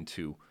coming up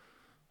into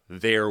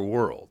their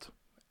world,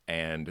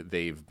 and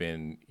they've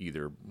been,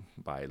 either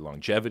by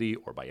longevity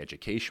or by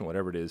education,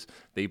 whatever it is,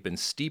 they've been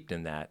steeped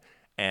in that.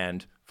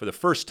 And for the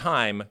first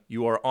time,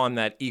 you are on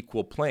that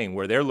equal plane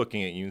where they're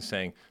looking at you and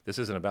saying, this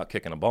isn't about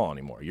kicking a ball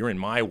anymore. You're in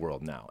my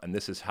world now, and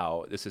this is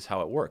how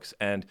it works.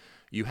 And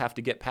you have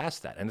to get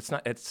past that. And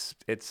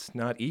it's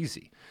not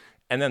easy.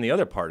 And then the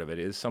other part of it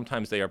is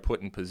sometimes they are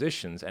put in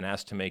positions and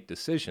asked to make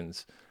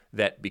decisions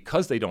that,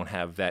 because they don't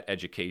have that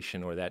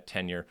education or that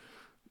tenure,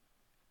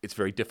 it's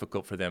very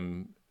difficult for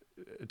them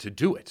to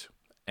do it.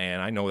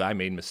 And I know that I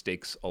made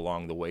mistakes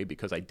along the way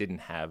because I didn't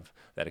have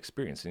that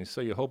experience. And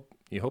so you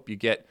hope you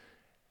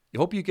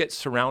get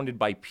surrounded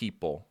by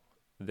people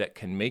that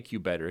can make you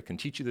better, can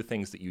teach you the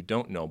things that you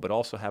don't know, but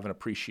also have an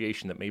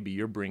appreciation that maybe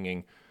you're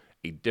bringing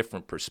a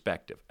different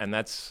perspective. And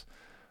that's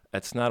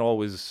not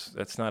always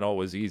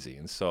easy.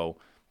 And so,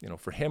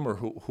 for him or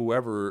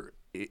whoever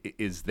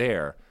is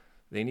there,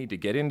 they need to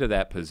get into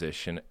that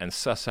position and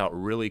suss out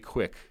really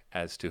quick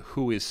as to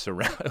who is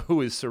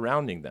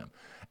surrounding them,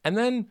 and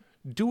then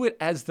do it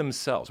as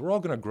themselves. We're all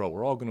going to grow.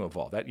 We're all going to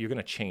evolve. That you're going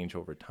to change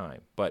over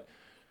time, but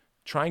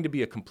trying to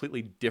be a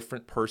completely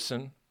different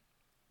person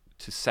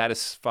to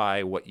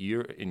satisfy what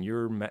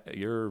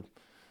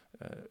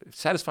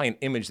satisfy an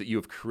image that you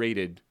have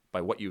created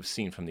by what you've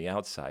seen from the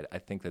outside, I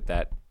think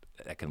that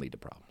can lead to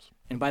problems.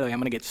 And by the way, I'm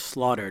going to get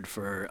slaughtered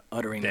for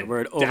uttering the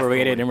word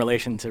overrated in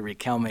relation to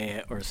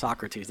Riquelme or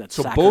Socrates. That's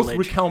so sacrilege.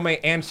 Both Riquelme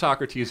and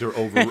Socrates are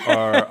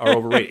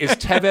overrated. Is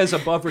Tevez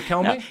above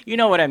Riquelme? No, you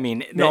know what I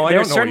mean. No, I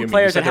don't know what you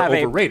mean. You said they're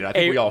overrated. I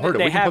think we all heard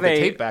it. We can put the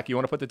tape back. You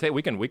want to put the tape?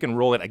 We can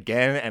roll it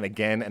again and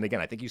again and again.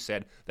 I think you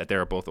said that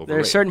they're both overrated.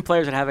 There are certain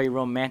players that have a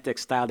romantic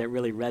style that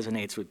really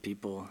resonates with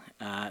people,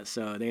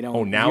 so they don't.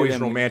 Oh, now he's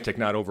romantic,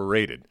 not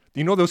overrated.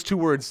 You know those two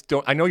words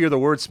don't. I know you're the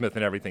wordsmith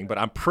and everything, but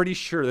I'm pretty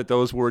sure that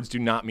those words do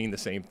not mean the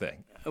same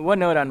thing. One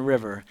note on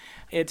River.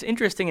 It's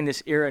interesting in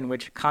this era in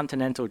which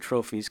continental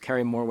trophies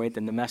carry more weight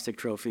than domestic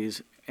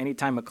trophies,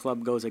 anytime a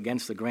club goes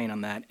against the grain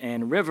on that.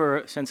 And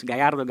River, since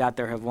Gallardo got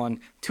there, have won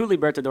 2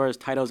 Libertadores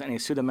titles and a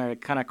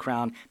Sudamericana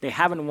crown. They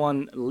haven't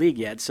won the league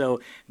yet, so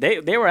they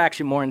were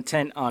actually more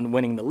intent on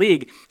winning the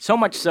league, so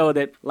much so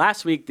that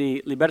last week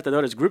the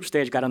Libertadores group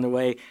stage got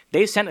underway.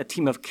 They sent a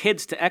team of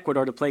kids to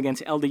Ecuador to play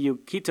against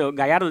LDU Quito.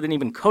 Gallardo didn't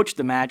even coach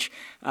the match,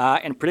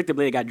 and predictably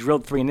they got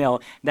drilled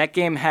 3-0. That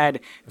game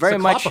had very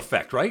much... It's a Klopp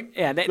effect, right?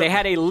 Yeah, they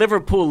had a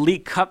Liverpool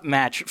League Cup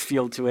match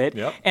feel to it,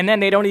 yep. And then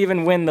they don't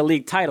even win the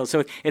league title.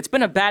 So it's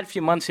been a bad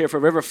few months here for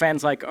River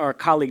fans like our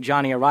colleague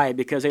Johnny Araya,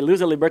 because they lose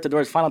the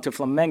Libertadores final to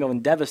Flamengo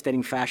in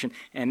devastating fashion,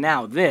 and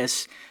now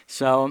this.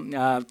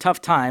 So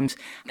tough times.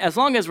 As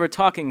long as we're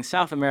talking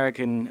South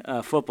American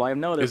football, I have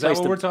no other place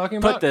to we're talking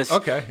about? put this.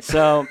 Okay.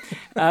 So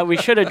we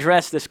should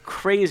address this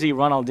crazy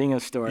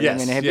Ronaldinho story.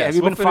 Yes, I mean, have yes.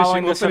 you been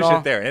following this at all? We'll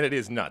finish it there, and it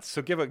is nuts.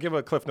 So give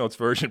a Cliff Notes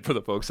version for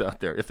the folks out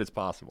there, if it's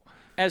possible.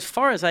 As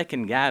far as I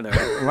can gather,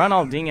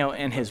 Ronaldinho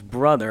and his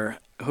brother,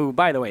 who,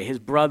 by the way, his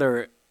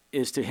brother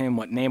is to him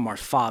what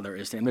Neymar's father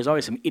is to him. There's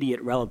always some idiot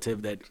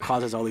relative that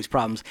causes all these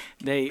problems.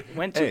 They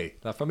went to... Hey,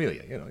 la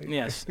familia, you know.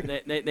 Yes.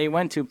 They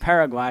went to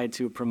Paraguay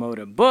to promote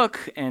a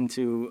book and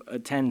to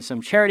attend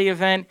some charity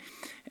event.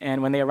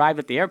 And when they arrived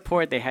at the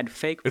airport, they had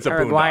fake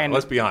Paraguayan...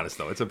 Let's be honest,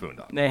 though. It's a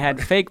boondoggle. They had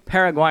fake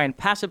Paraguayan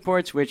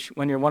passports, which,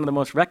 when you're one of the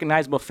most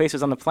recognizable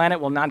faces on the planet,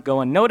 will not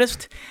go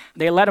unnoticed.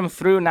 They let them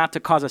through not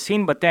to cause a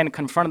scene, but then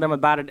confronted them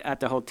about it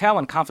at the hotel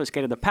and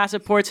confiscated the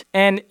passports.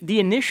 And the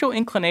initial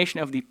inclination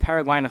of the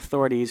Paraguayan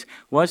authorities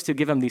was to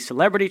give him the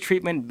celebrity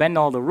treatment, bend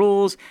all the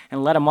rules,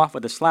 and let him off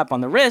with a slap on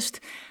the wrist.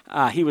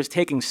 He was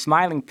taking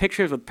smiling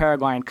pictures with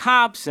Paraguayan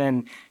cops,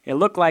 and it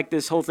looked like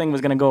this whole thing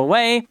was going to go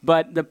away.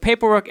 But the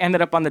paperwork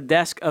ended up on the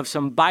desk of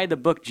some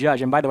by-the-book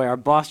judge. And by the way, our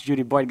boss,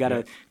 Judy Boyd, got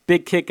a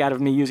big kick out of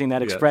me using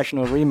that expression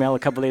over email a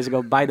couple days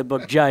ago,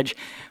 by-the-book judge,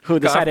 who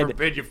decided... God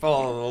forbid you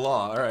follow the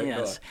law. All right,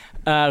 yes.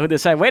 Who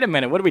decided, wait a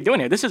minute, what are we doing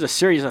here? This is a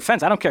serious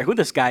offense. I don't care who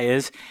this guy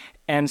is.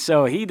 And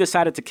so he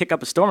decided to kick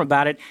up a storm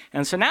about it.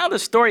 And so now the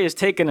story has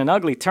taken an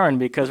ugly turn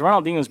because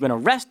Ronaldinho's been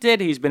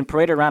arrested. He's been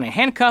paraded around in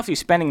handcuffs. He's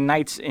spending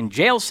nights in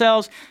jail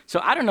cells.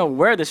 So I don't know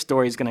where this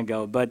story is going to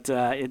go, but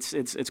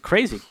it's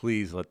crazy.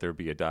 Please let there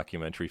be a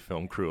documentary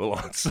film crew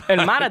alongside.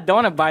 And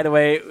Maradona, by the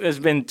way, has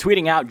been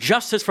tweeting out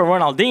justice for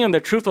Ronaldinho. The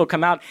truth will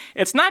come out.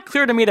 It's not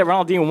clear to me that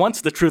Ronaldinho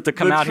wants the truth to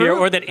come out here,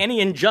 or that any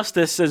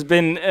injustice has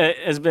been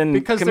committed towards him.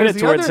 Because there's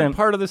the other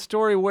part of the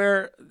story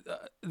where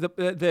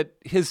that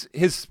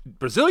his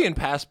Brazilian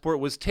passport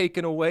was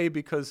taken away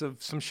because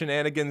of some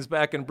shenanigans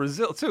back in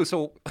Brazil too.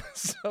 So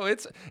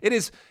it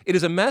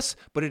is a mess,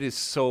 but it is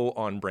so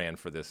on brand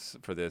for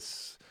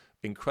this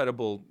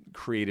incredible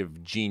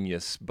creative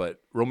genius, but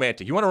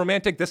romantic. You want a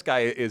romantic? This guy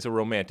is a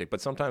romantic, but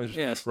sometimes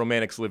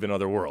romantics live in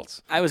other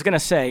worlds. I was going to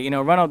say,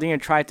 Ronaldinho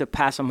tried to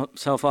pass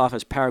himself off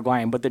as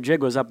Paraguayan, but the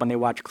jig was up when they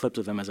watched clips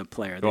of him as a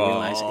player. They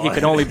realized he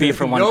could only be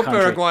from one country. No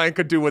Paraguayan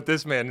could do what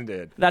this man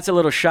did. That's a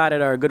little shot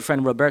at our good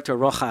friend Roberto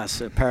Rojas,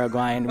 a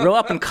Paraguayan, real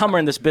up-and-comer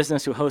in this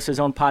business who hosts his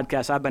own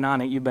podcast. I've been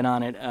on it, you've been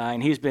on it,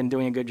 and he's been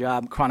doing a good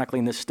job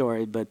chronicling this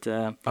story, but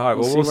all right,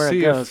 we'll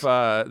see if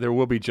there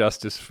will be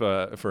justice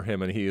for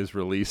him and he is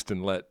released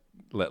and let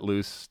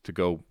loose to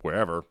go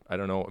wherever. I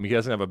don't know. I mean, he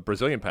doesn't have a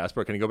Brazilian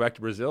passport. Can he go back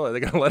to Brazil? Are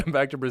they going to let him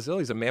back to Brazil?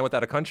 He's a man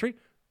without a country?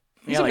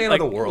 He's a man of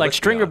the world. Like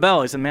Stringer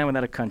Bell is a man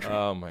without a country.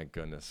 Oh, my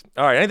goodness.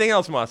 All right, anything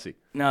else, Mossy?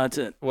 No, that's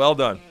it. Well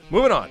done.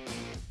 Moving on.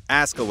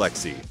 Ask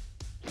Alexi.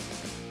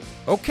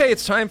 Okay,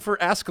 it's time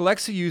for Ask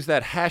Alexi. Use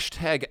that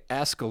hashtag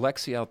Ask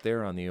Alexi out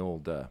there on the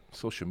old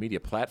social media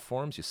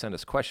platforms. You send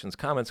us questions,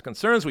 comments,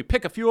 concerns. We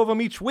pick a few of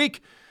them each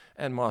week,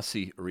 and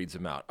Mossy reads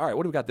them out. All right,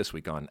 what do we got this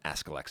week on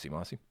Ask Alexi,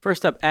 Mossy?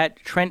 First up,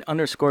 at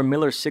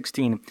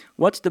Trent_Miller16.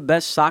 What's the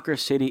best soccer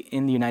city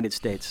in the United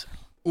States?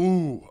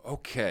 Ooh,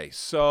 okay.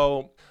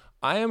 So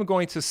I am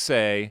going to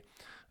say,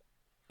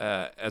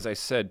 as I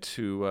said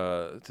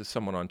to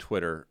someone on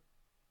Twitter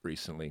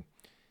recently,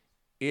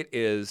 it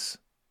is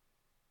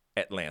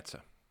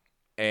Atlanta.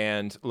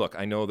 And look,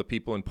 I know the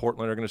people in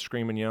Portland are going to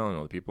scream and yell. I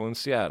know the people in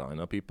Seattle. I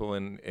know people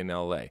in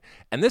LA.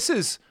 And this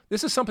is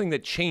something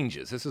that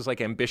changes. This is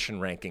like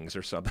ambition rankings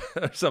or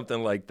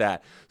something like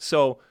that.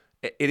 So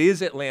it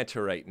is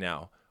Atlanta right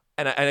now.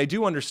 And I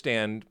do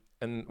understand,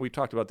 and we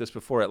talked about this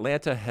before,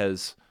 Atlanta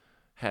has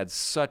had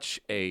such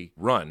a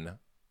run,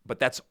 but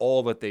that's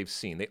all that they've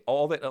seen.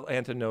 All that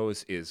Atlanta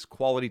knows is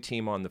quality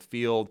team on the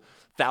field,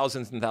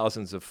 thousands and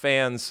thousands of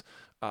fans,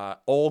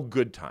 all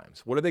good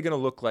times. What are they going to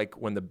look like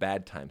when the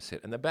bad times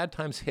hit? And the bad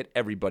times hit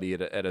everybody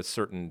at a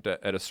certain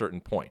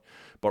point.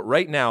 But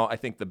right now, I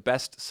think the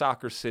best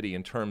soccer city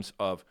in terms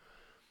of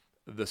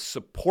the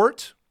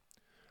support,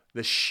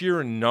 the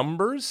sheer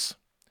numbers,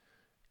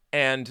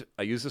 and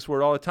I use this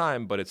word all the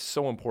time, but it's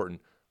so important,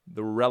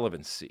 the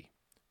relevancy.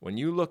 When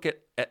you look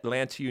at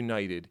Atlanta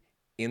United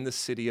in the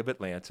city of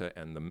Atlanta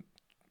and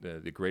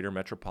the greater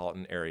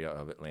metropolitan area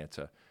of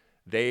Atlanta,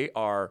 they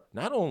are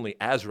not only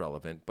as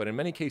relevant, but in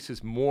many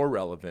cases more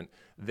relevant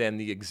than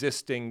the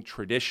existing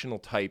traditional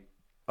type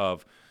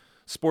of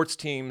sports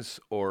teams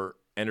or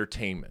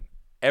entertainment.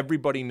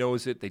 Everybody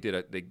knows it. They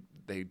did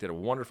a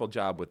wonderful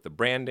job with the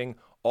branding.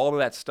 All of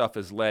that stuff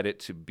has led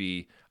it to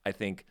be, I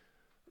think,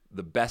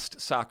 the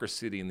best soccer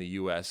city in the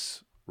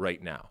U.S.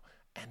 right now.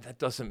 And that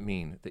doesn't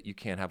mean that you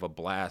can't have a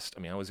blast.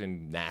 I mean, I was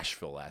in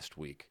Nashville last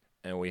week,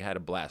 and we had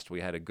a blast.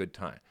 We had a good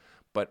time.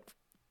 But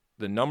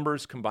the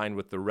numbers combined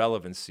with the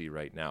relevancy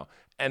right now.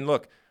 And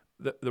look,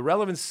 the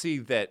relevancy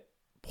that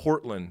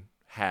Portland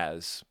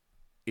has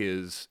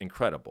is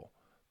incredible.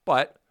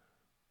 But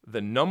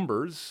the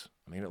numbers,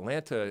 I mean,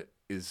 Atlanta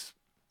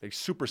they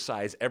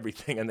supersize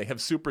everything, and they have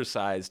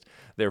supersized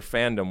their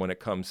fandom when it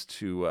comes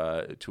to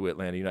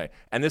Atlanta United.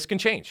 And this can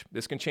change.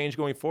 This can change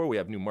going forward. We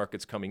have new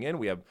markets coming in.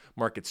 We have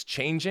markets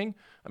changing.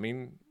 I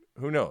mean,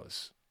 who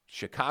knows?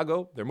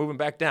 Chicago, they're moving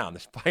back down.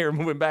 There's Fire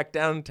moving back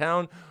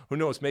downtown. Who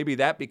knows? Maybe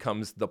that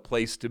becomes the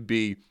place to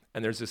be.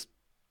 And there's this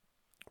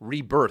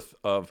rebirth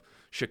of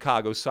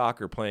Chicago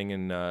soccer playing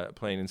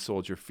in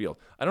Soldier Field.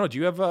 I don't know. Do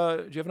you have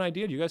an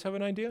idea? Do you guys have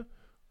an idea?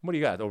 What do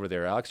you got over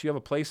there, Alex? Do you have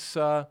a place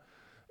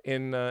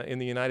in the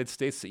United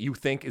States that you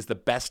think is the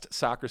best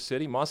soccer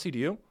city? Mossy, do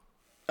you?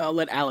 I'll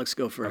let Alex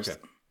go first. Okay.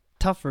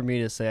 Tough for me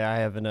to say. I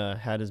haven't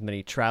had as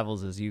many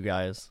travels as you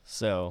guys,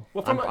 so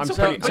well,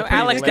 so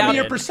Alex down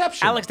your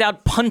perception. Alex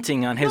Dowd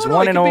punting on his one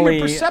one and only. It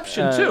can be your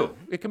perception too.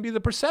 It can be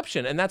the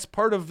perception, and that's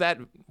part of that.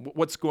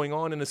 What's going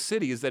on in a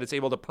city is that it's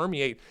able to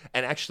permeate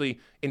and actually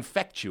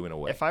infect you in a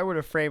way. If I were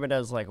to frame it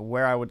as like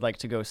where I would like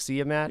to go see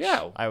a match,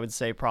 yeah, I would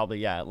say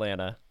probably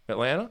Atlanta.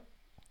 Atlanta?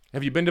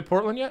 Have you been to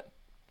Portland yet?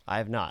 I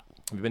have not.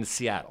 Have you been to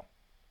Seattle?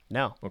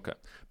 No. Okay,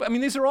 but I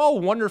mean, these are all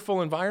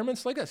wonderful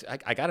environments. Like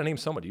I got to name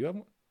somebody. Do you have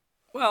one?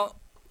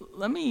 Well,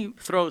 let me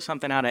throw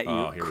something out at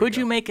you. Could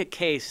you make a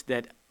case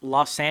that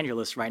Los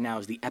Angeles right now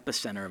is the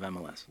epicenter of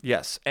MLS?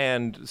 Yes,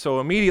 and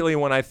so immediately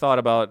when I thought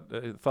about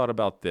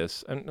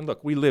this, and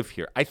look, we live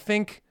here. I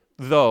think,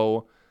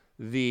 though,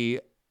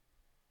 the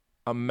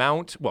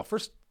amount, well,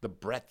 first the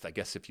breadth, I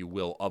guess, if you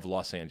will, of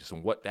Los Angeles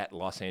and what that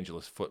Los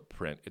Angeles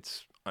footprint,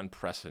 it's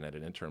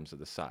unprecedented in terms of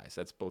the size.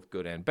 That's both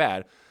good and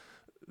bad.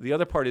 The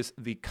other part is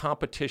the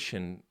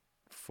competition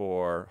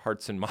for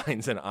hearts and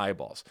minds and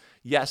eyeballs.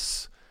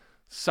 Yes,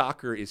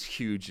 soccer is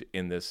huge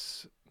in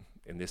this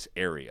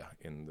area,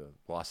 in the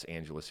Los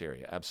Angeles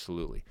area,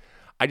 absolutely.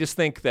 I just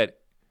think that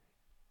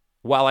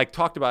while I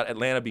talked about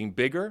Atlanta being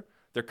bigger,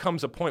 there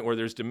comes a point where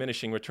there's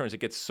diminishing returns. It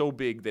gets so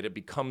big that it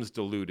becomes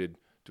diluted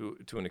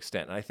to an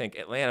extent. And I think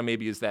Atlanta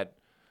maybe is that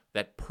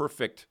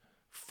perfect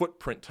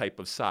footprint type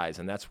of size,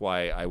 and that's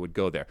why I would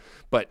go there.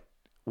 But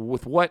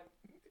with what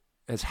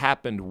has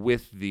happened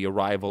with the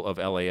arrival of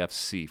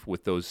LAFC,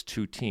 with those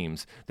two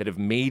teams that have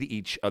made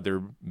each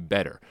other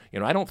better.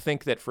 I don't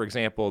think that, for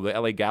example, the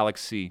LA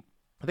Galaxy,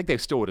 I think they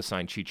still would have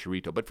signed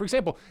Chicharito. But, for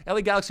example,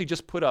 LA Galaxy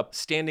just put up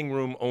standing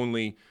room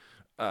only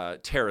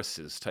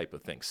terraces type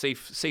of thing,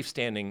 safe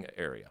standing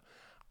area.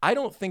 I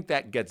don't think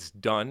that gets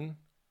done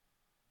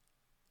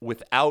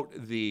without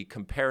the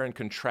compare and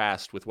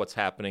contrast with what's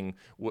happening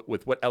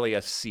with what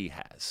LAFC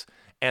has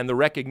and the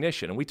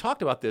recognition. And we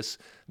talked about this,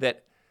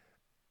 that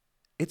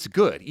it's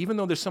good. Even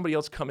though there's somebody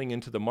else coming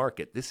into the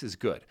market, this is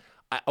good.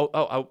 I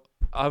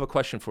have a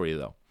question for you,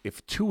 though.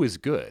 If 2 is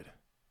good,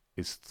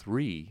 is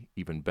 3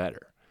 even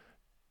better?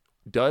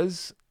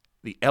 Does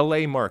the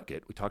LA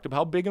market, we talked about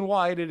how big and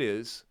wide it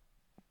is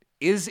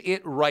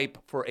it ripe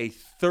for a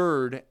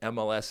third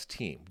MLS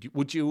team?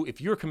 Would you,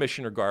 if you're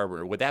Commissioner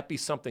Garber, would that be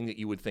something that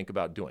you would think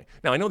about doing?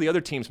 Now, I know the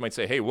other teams might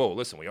say, hey, whoa,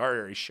 listen, we are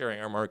already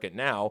sharing our market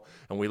now,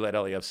 and we let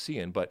LAFC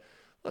in, but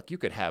look, you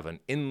could have an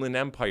Inland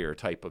Empire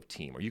type of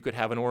team, or you could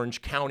have an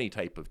Orange County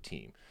type of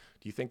team.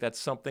 Do you think that's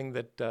something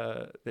that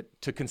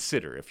to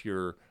consider if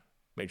you're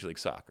Major League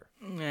Soccer?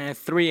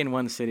 3 in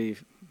one city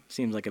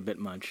seems like a bit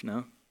much,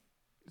 no?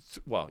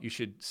 Well, you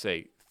should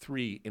say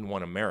 3 in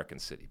one American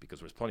city, because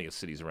there's plenty of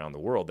cities around the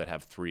world that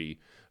have 3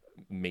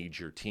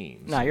 major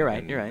teams. No, you're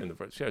right. You're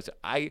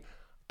right.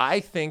 I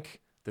think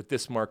that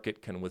this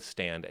market can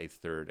withstand a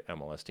third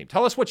MLS team.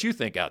 Tell us what you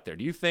think out there.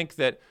 Do you think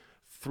that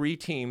 3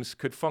 teams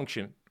could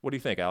function? What do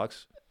you think,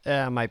 Alex?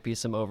 Might be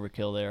some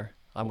overkill there.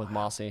 I'm with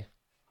Mossy.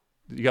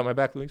 You got my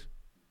back, Luis?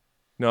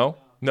 No?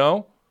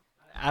 No?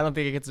 I don't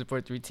think it can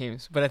support 3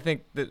 teams, but I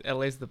think that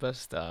LA is the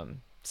best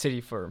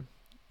city for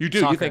You do?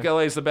 soccer. You think LA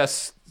is the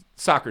best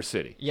soccer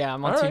city? Yeah,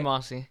 I'm on All Team right.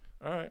 Mossy.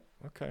 All right.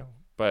 Okay.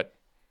 But,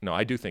 no,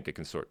 I do think it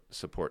can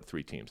support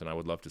 3 teams, and I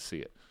would love to see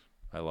it.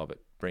 I love it.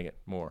 Bring it.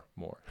 More.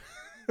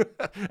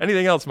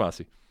 Anything else,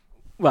 Mossy?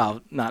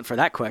 Well, not for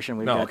that question.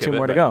 We've got okay, 2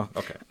 more to go.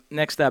 Okay.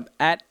 Next up,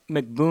 at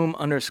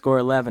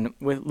McBoom_11,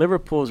 with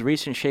Liverpool's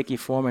recent shaky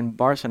form and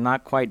Barca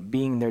not quite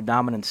being their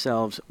dominant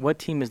selves, what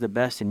team is the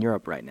best in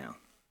Europe right now?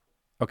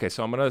 Okay,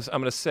 so I'm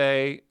gonna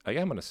say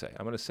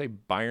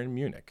Bayern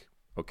Munich.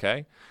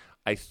 Okay,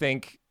 I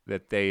think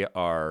that they're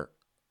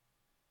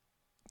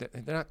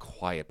not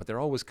quiet, but they're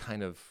always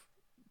kind of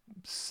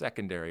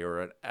secondary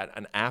or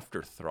an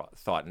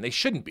afterthought, and they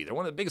shouldn't be. They're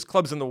one of the biggest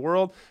clubs in the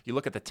world. You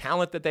look at the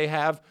talent that they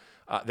have.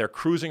 They're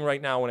cruising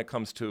right now when it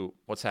comes to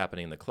what's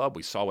happening in the club.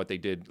 We saw what they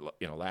did,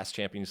 last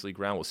Champions League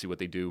round. We'll see what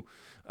they do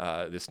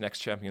this next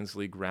Champions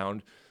League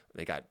round.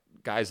 They got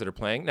guys that are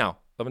playing now.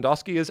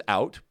 Lewandowski is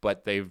out,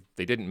 but they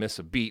didn't miss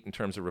a beat in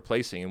terms of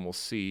replacing, and we'll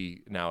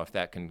see now if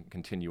that can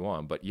continue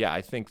on. But yeah,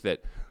 I think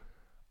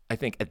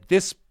at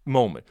this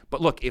moment. But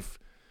look, if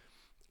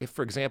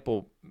for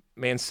example,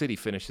 Man City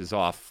finishes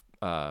off,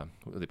 who are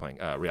they playing?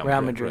 Real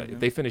Madrid. Right? Yeah.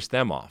 If they finish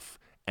them off,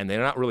 and they're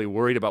not really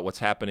worried about what's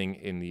happening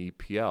in the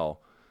EPL,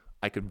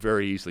 I could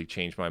very easily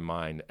change my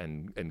mind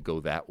and go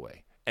that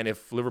way. And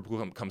if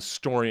Liverpool comes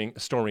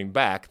storming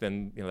back,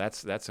 then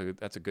that's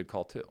a good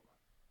call too.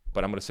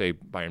 But I'm going to say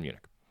Bayern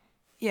Munich.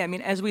 Yeah, I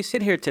mean, as we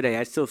sit here today,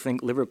 I still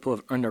think Liverpool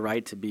have earned the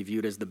right to be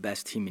viewed as the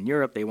best team in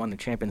Europe. They won the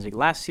Champions League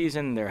last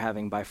season. They're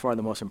having by far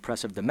the most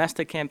impressive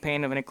domestic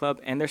campaign of any club,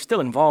 and they're still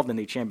involved in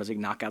the Champions League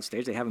knockout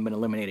stage. They haven't been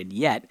eliminated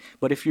yet.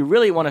 But if you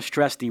really want to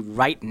stress the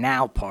right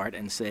now part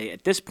and say,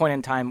 at this point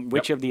in time,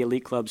 which of the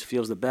elite clubs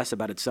feels the best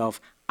about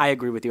itself, I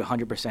agree with you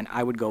 100%.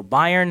 I would go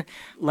Bayern.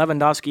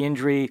 Lewandowski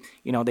injury,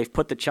 they've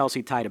put the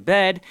Chelsea tie to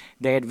bed.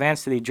 They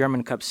advance to the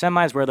German Cup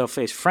semis, where they'll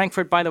face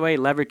Frankfurt, by the way.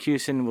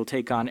 Leverkusen will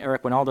take on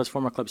Eric Wijnaldum's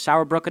former club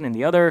Saarbrücken in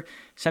the other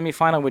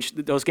semifinal, which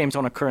those games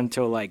don't occur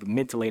until like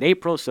mid to late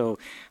April. So,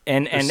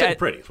 and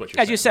pretty, is what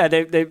you're as you said,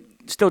 they're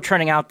still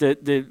churning out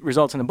the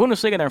results in the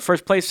Bundesliga. They're in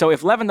first place. So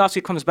if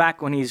Lewandowski comes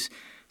back when he's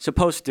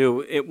supposed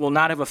to, it will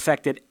not have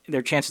affected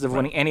their chances of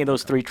winning any of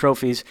those 3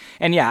 trophies.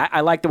 And yeah,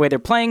 I like the way they're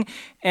playing.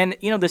 And,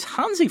 this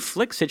Hansi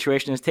Flick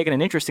situation has taken an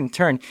interesting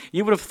turn.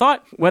 You would have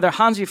thought whether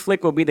Hansi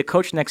Flick will be the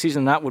coach next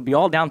season or not would be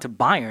all down to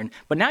Bayern.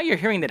 But now you're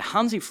hearing that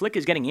Hansi Flick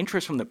is getting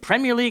interest from the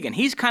Premier League, and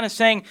he's kind of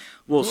saying,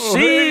 we'll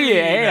see.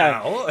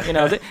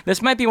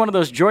 This might be one of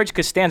those George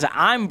Costanza,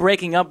 I'm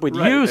breaking up with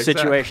you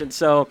situations.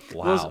 So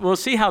we'll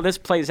see how this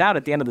plays out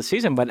at the end of the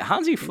season. But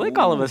Hansi Flick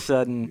all of a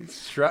sudden,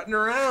 strutting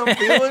around,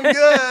 feeling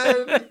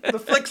good. The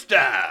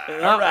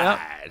Flickster. All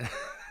right.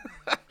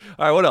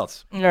 All right, what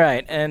else? All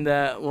right, and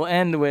we'll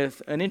end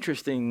with an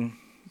interesting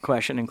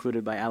question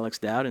included by Alex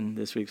Dowd in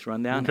this week's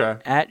rundown. Okay.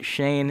 At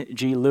Shane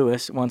G.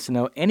 Lewis wants to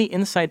know any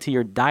insight to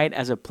your diet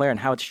as a player and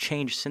how it's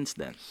changed since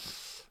then.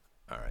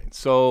 All right.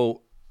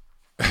 So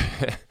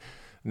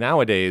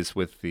nowadays,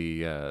 with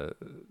the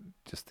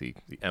just the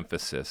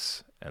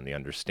emphasis and the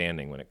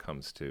understanding when it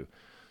comes to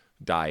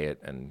diet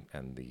and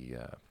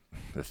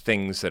the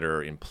things that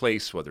are in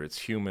place, whether it's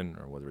human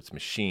or whether it's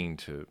machine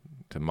to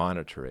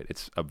monitor it,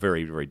 it's a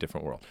very, very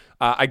different world.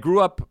 I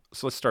grew up,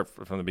 so let's start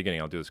from the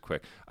beginning. I'll do this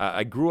quick.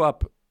 I grew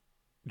up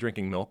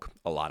drinking milk,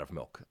 a lot of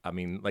milk. I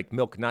mean, like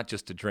milk, not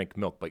just to drink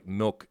milk, but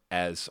milk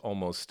as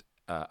almost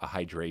a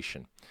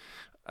hydration.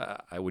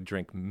 I would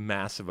drink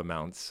massive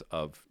amounts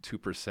of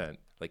 2%,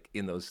 like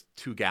in those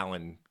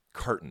 2-gallon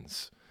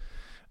cartons.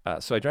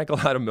 So I drank a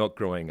lot of milk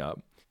growing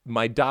up.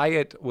 My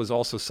diet was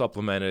also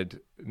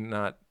supplemented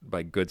not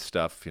by good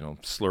stuff,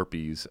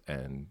 Slurpees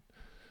and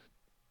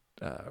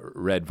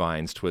Red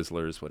Vines,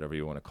 Twizzlers, whatever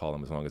you want to call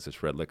them, as long as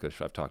it's red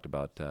licorice. I've talked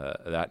about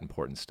that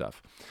important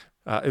stuff.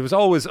 It was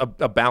always a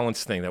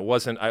balanced thing. That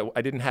wasn't.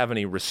 I didn't have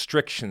any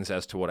restrictions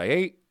as to what I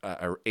ate.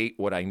 I ate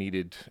what I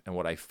needed and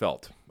what I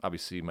felt.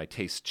 Obviously, my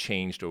taste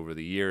changed over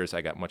the years.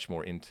 I got much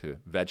more into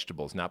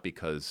vegetables, not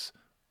because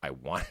I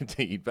wanted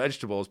to eat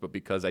vegetables, but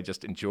because I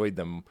just enjoyed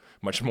them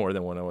much more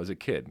than when I was a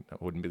kid. I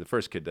wouldn't be the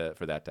first kid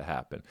for that to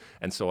happen.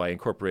 And so I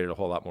incorporated a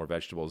whole lot more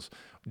vegetables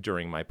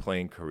during my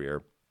playing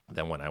career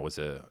than when I was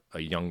a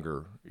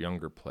younger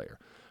player.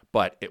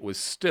 But it was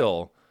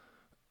still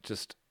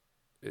just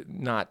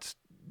not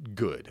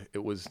good.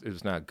 It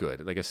was not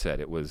good. Like I said,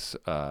 it was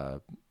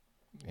what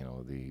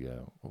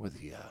were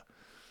the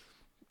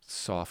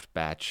soft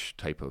batch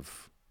type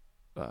of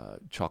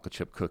chocolate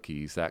chip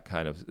cookies, that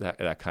kind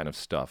of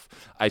stuff.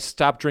 I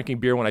stopped drinking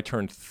beer when I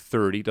turned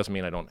 30. Doesn't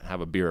mean I don't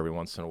have a beer every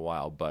once in a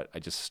while, but I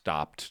just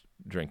stopped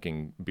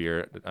drinking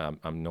beer.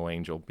 I'm no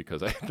angel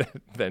because I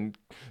then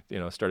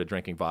started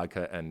drinking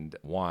vodka and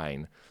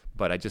wine,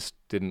 but I just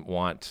didn't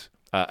want.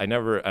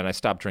 I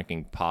stopped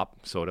drinking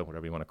pop, soda,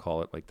 whatever you want to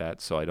call it, like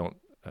that. So I don't.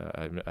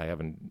 I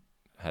haven't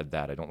had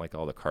that. I don't like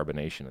all the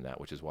carbonation in that,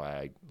 which is why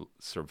I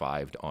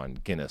survived on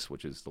Guinness,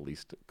 which is the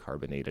least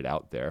carbonated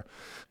out there.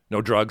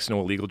 No drugs, no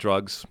illegal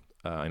drugs.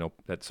 I know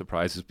that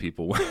surprises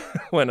people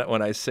when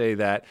I say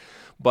that,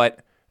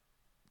 but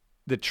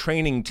the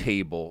training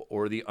table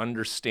or the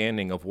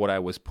understanding of what I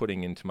was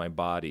putting into my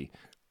body,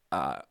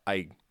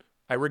 I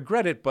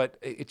regret it, but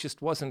it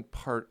just wasn't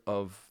part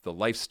of the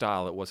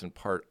lifestyle. It wasn't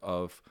part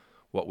of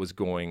what was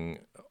going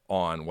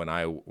on when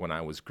I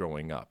was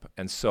growing up.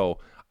 And so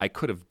I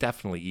could have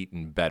definitely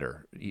eaten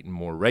better, eaten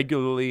more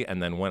regularly,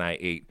 and then when I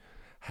ate,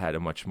 had a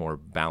much more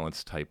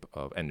balanced type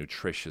of and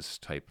nutritious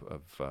type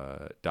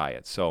of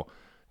diet. So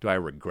do I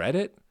regret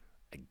it?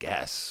 I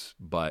guess,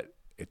 but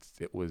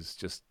it was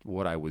just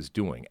what I was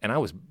doing. And I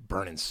was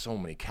burning so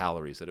many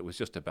calories that it was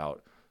just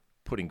about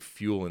putting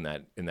fuel in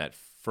that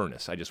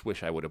furnace. I just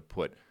wish I would have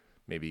put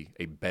maybe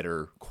a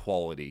better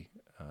quality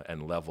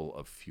and level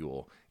of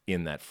fuel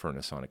in that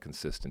furnace on a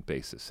consistent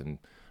basis. And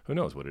who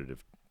knows, would it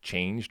have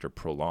changed or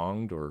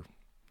prolonged or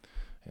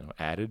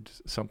added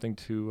something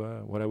to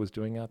what I was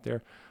doing out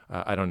there?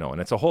 I don't know.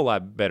 And it's a whole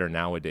lot better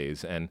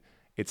nowadays. And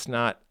it's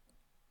not,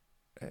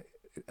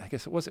 I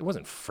guess it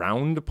wasn't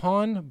frowned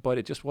upon, but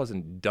it just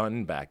wasn't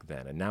done back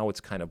then. And now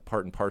it's kind of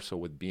part and parcel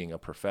with being a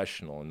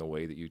professional in the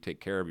way that you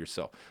take care of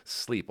yourself,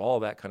 sleep,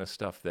 all that kind of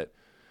stuff that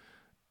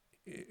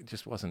it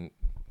just wasn't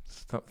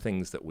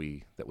things that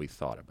we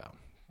thought about.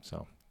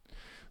 So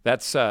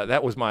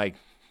that was my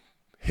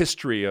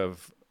history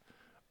of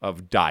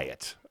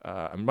diet.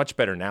 I'm much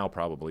better now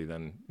probably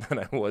than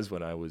I was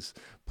when I was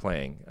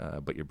playing,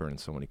 but you're burning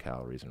so many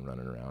calories and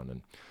running around,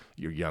 and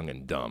you're young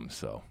and dumb,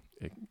 so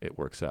it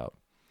works out.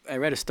 I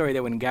read a story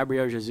that when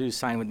Gabriel Jesus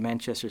signed with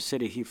Manchester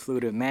City, he flew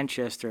to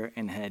Manchester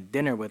and had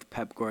dinner with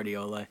Pep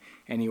Guardiola,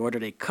 and he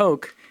ordered a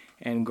Coke,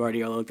 and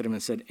Guardiola looked at him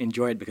and said,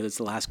 "Enjoy it because it's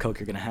the last Coke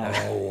you're going to have."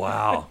 Oh,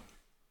 wow.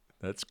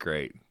 That's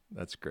great.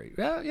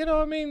 Yeah,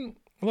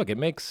 look, it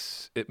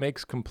makes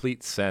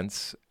complete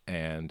sense,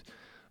 and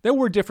there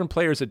were different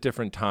players at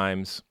different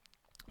times.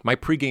 My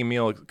pregame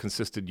meal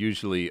consisted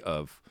usually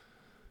of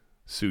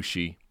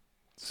sushi,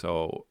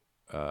 so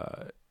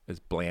as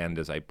bland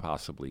as I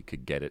possibly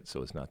could get it,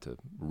 so as not to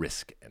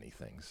risk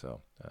anything.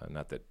 So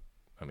not that,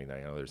 I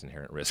know there's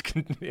inherent risk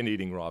in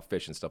eating raw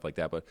fish and stuff like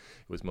that, but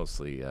it was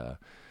mostly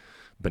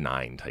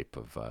benign type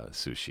of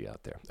sushi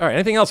out there. All right,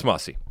 anything else,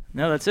 Mossy?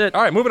 No, that's it.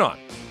 All right, moving on.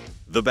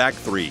 The back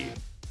three.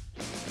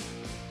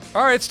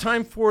 All right, it's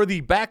time for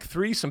the back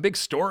three. Some big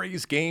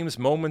stories, games,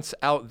 moments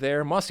out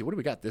there. Mossy, what do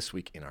we got this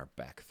week in our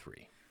back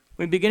three?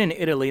 We begin in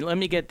Italy. Let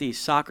me get the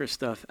soccer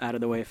stuff out of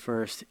the way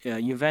first.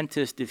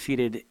 Juventus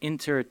defeated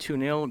Inter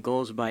 2-0,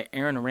 goals by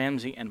Aaron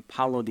Ramsey and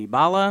Paulo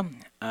Dybala.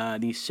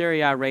 The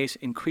Serie A race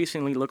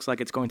increasingly looks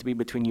like it's going to be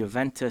between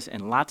Juventus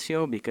and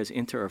Lazio because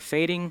Inter are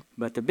fading.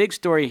 But the big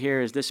story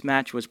here is this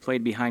match was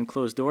played behind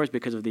closed doors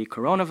because of the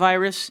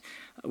coronavirus,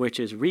 which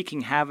is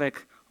wreaking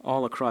havoc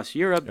all across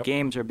Europe. Yep.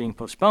 Games are being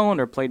postponed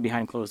or played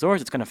behind closed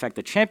doors. It's going to affect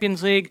the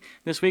Champions League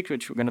this week,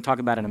 which we're going to talk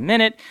about in a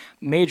minute.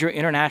 Major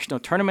international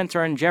tournaments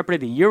are in jeopardy.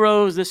 The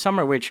Euros this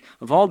summer, which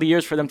of all the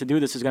years for them to do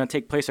this, is going to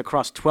take place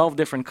across 12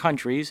 different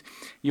countries.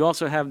 You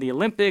also have the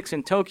Olympics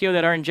in Tokyo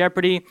that are in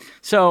jeopardy.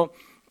 So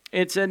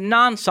it's a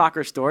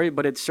non-soccer story,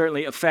 but it's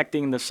certainly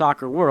affecting the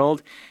soccer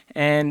world.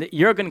 And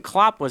Jurgen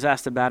Klopp was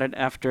asked about it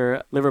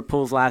after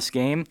Liverpool's last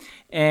game,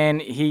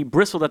 and he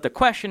bristled at the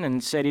question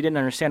and said he didn't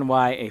understand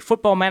why a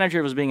football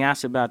manager was being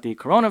asked about the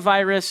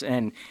coronavirus,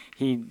 and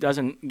he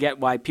doesn't get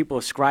why people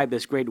ascribe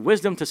this great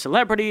wisdom to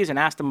celebrities and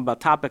ask them about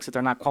topics that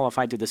they're not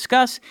qualified to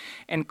discuss.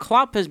 And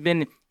Klopp has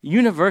been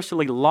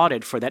universally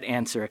lauded for that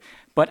answer.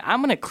 But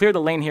I'm going to clear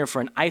the lane here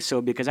for an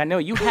ISO because I know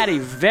you had a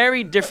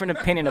very different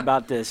opinion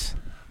about this.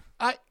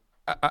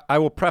 I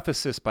will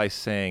preface this by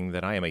saying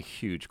that I am a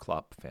huge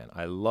Klopp fan.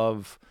 I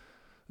love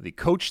the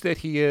coach that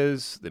he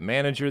is, the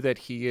manager that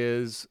he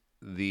is,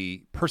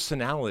 the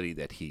personality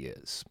that he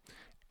is.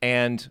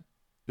 And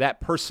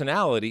that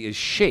personality is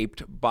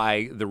shaped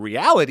by the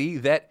reality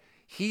that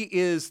he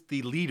is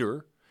the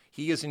leader.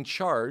 He is in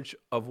charge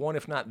of one,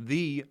 if not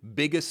the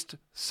biggest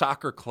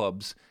soccer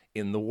clubs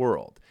in the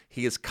world.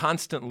 He is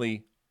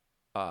constantly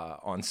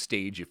on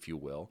stage, if you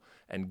will,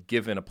 and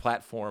given a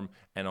platform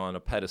and on a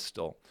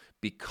pedestal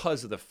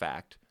because of the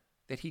fact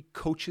that he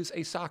coaches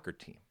a soccer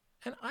team.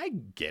 And I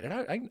get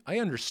it. I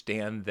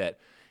understand that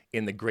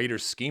in the greater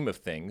scheme of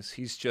things,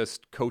 he's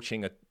just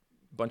coaching a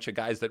bunch of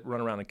guys that run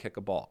around and kick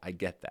a ball. I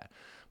get that.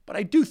 But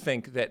I do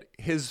think that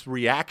his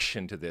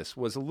reaction to this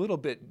was a little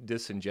bit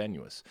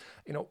disingenuous.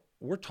 You know,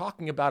 we're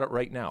talking about it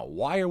right now.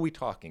 Why are we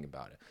talking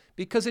about it?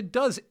 Because it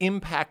does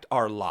impact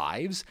our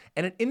lives,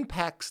 and it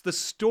impacts the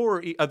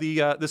story of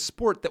the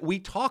sport that we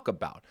talk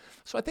about.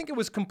 So I think it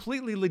was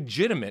completely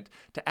legitimate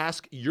to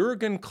ask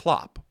Jurgen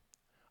Klopp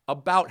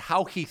about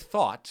how he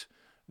thought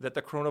that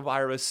the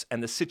coronavirus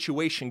and the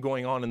situation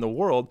going on in the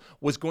world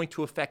was going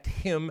to affect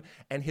him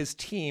and his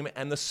team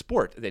and the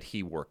sport that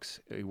he works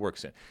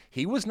in.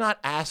 He was not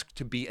asked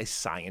to be a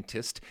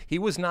scientist. He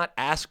was not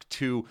asked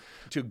to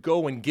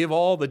go and give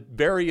all the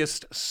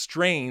various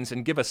strains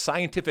and give a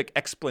scientific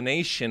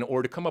explanation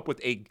or to come up with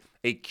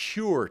a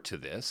cure to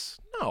this.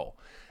 No.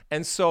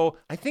 And so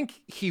I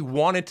think he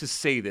wanted to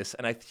say this,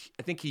 and I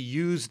think he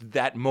used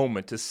that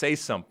moment to say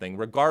something,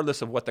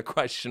 regardless of what the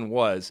question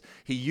was.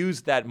 He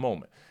used that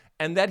moment.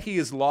 And that he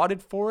is lauded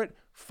for it,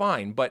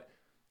 fine. But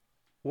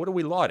what are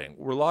we lauding?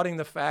 We're lauding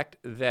the fact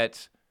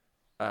that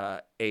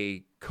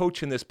a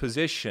coach in this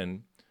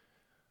position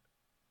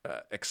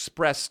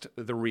expressed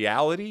the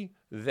reality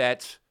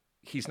that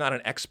he's not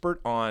an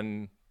expert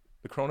on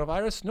the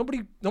coronavirus.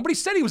 Nobody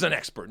said he was an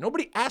expert.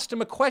 Nobody asked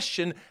him a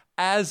question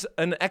as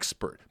an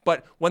expert.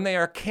 But when they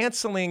are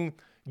canceling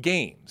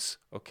games,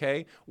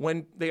 okay,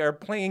 when they are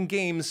playing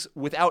games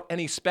without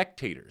any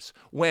spectators,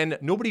 when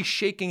nobody's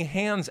shaking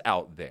hands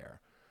out there,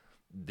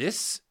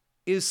 this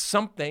is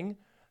something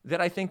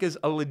that I think is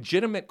a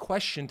legitimate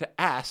question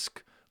to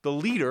ask the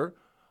leader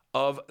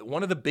of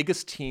one of the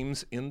biggest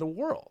teams in the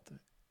world.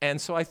 And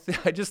so I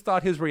just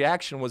thought his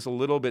reaction was a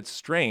little bit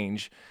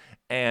strange.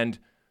 And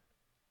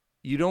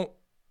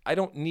I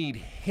don't need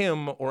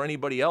him or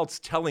anybody else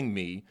telling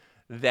me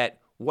that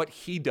what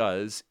he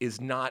does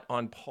is not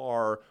on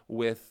par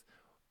with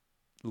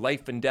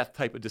life and death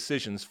type of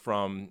decisions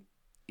from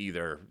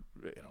either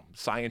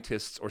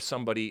scientists or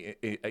somebody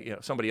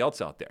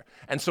else out there.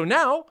 And so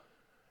now,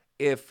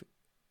 if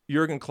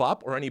Jurgen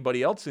Klopp or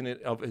anybody else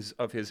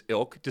of his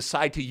ilk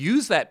decide to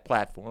use that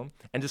platform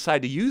and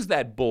decide to use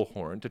that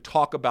bullhorn to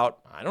talk about,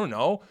 I don't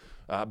know,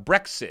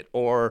 Brexit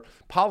or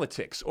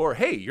politics, or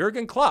hey,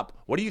 Jurgen Klopp,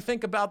 what do you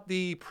think about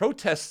the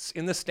protests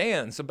in the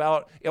stands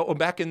about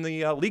back in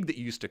the league that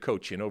you used to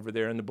coach in over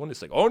there in the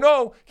Bundesliga? Oh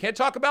no, can't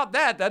talk about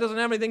that. That doesn't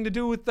have anything to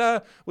do with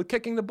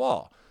kicking the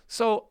ball.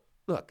 So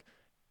look.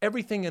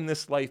 Everything in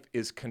this life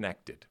is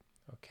connected,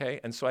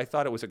 okay? And so I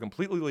thought it was a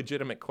completely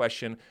legitimate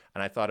question,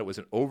 and I thought it was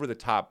an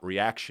over-the-top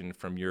reaction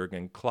from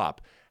Jurgen Klopp.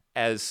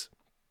 As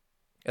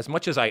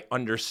much as I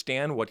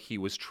understand what he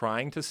was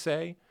trying to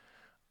say,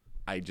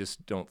 I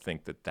just don't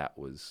think that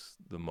was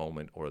the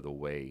moment or the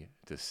way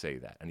to say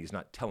that. And he's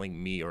not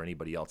telling me or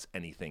anybody else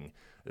anything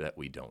that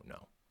we don't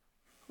know.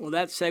 Well,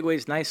 that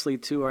segues nicely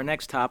to our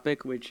next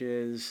topic, which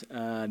is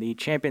the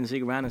Champions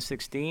League round of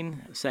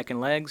 16, second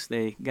legs.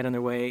 They get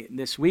underway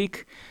this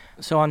week.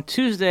 So on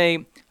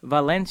Tuesday,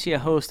 Valencia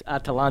host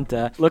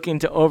Atalanta, looking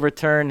to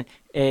overturn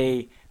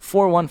a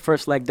 4-1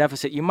 first leg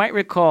deficit. You might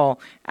recall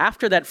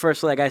after that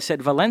first leg, I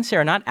said Valencia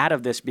are not out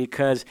of this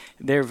because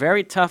they're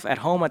very tough at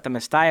home at the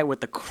Mestalla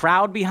with the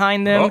crowd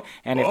behind them.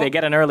 If they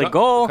get an early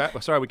goal. Okay.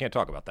 Sorry, we can't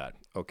talk about that.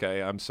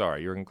 Okay, I'm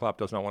sorry. Jurgen Klopp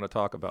does not want to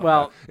talk about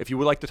that. If you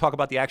would like to talk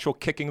about the actual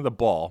kicking the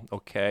ball,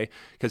 okay,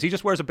 because he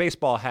just wears a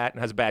baseball hat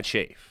and has a bad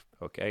shave.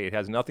 Okay, it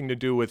has nothing to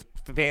do with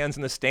fans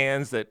in the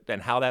stands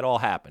and how that all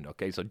happened.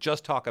 Okay, so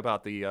just talk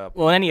about the.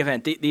 Well, in any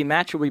event, the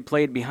match will be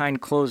played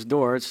behind closed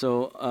doors.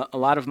 So a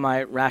lot of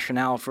my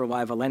rationale for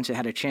why Valencia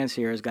had a chance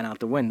here has gone out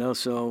the window.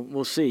 So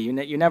we'll see. You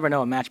never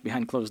know a match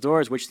behind closed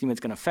doors which team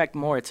it's going to affect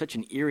more. It's such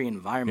an eerie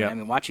environment. Yeah, I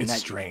mean, watching that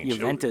strange.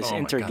 Juventus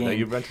Inter game. The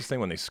Juventus thing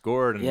when they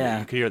scored, and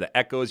you could hear the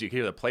echoes. You could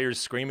hear the players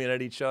screaming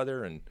at each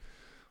other, and.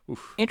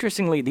 Oof.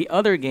 Interestingly, the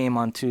other game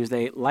on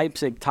Tuesday,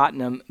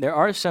 Leipzig-Tottenham, there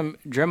are some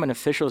German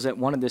officials that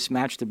wanted this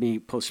match to be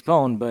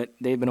postponed, but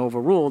they've been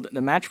overruled. The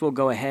match will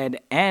go ahead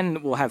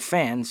and will have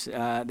fans.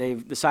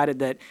 They've decided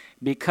that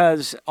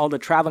because all the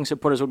traveling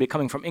supporters will be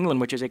coming from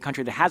England, which is a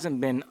country that hasn't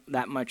been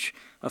that much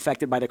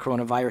affected by the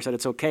coronavirus, that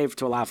it's okay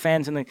to allow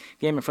fans in the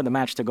game and for the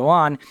match to go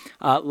on.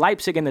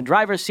 Leipzig in the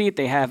driver's seat,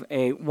 they have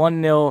a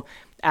 1-0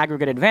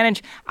 aggregate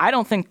advantage. I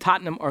don't think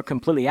Tottenham are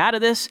completely out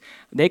of this.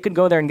 They could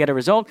go there and get a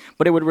result,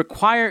 but it would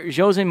require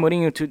Jose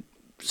Mourinho to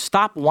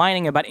stop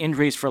whining about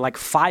injuries for like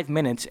 5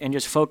 minutes and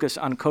just focus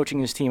on coaching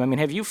his team. I mean,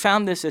 have you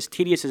found this as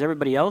tedious as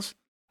everybody else?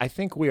 I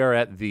think we are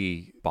at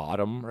the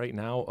bottom right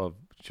now of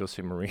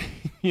Jose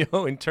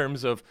Mourinho in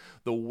terms of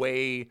the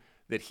way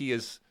that he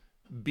is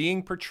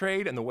being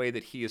portrayed and the way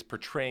that he is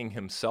portraying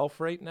himself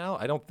right now.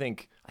 I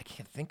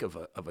can't think of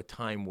a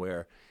time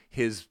where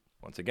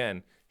once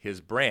again,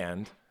 his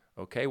brand,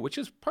 okay, which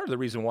is part of the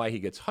reason why he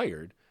gets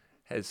hired,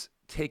 has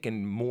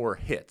taken more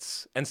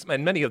hits, and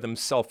many of them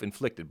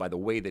self-inflicted by the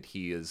way that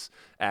he is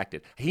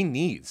acted. He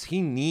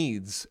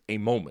needs a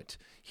moment.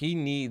 He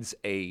needs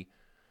a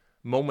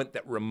moment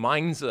that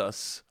reminds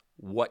us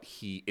what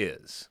he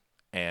is.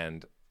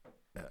 And,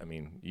 I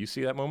mean, you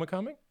see that moment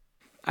coming?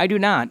 I do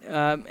not.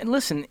 And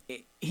listen,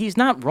 he's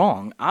not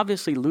wrong.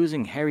 Obviously,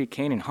 losing Harry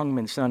Kane and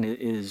Heung-min Son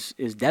is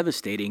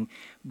devastating,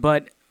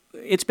 but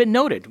it's been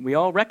noted. We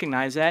all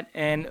recognize that.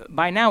 And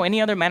by now,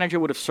 any other manager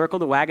would have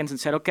circled the wagons and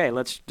said, okay,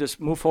 let's just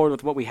move forward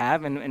with what we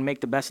have and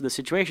make the best of the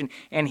situation.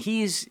 And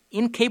he's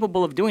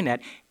incapable of doing that.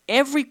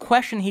 Every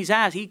question he's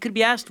asked, he could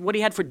be asked what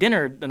he had for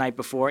dinner the night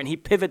before, and he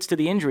pivots to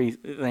the injury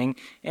thing,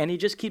 and he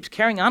just keeps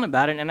carrying on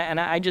about it. And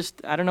I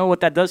don't know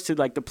what that does to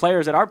like the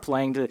players that are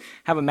playing, to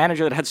have a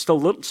manager that had so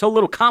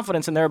little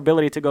confidence in their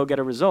ability to go get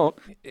a result.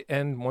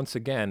 And once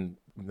again,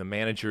 the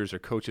managers or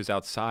coaches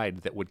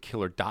outside that would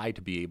kill or die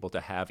to be able to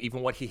have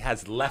even what he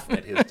has left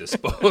at his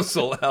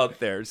disposal out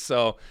there.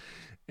 So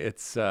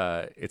it's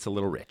a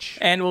little rich.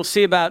 And we'll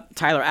see about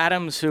Tyler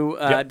Adams, who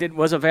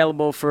was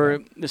available for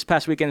this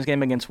past weekend's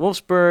game against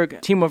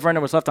Wolfsburg. Timo Werner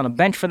was left on a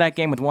bench for that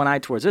game with one eye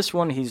towards this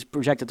one. He's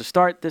projected to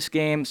start this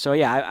game. So,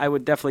 yeah, I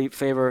would definitely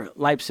favor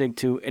Leipzig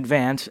to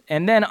advance.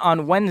 And then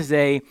on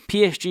Wednesday,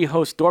 PSG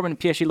hosts Dortmund.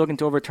 PSG looking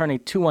to overturn a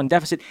 2-1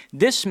 deficit.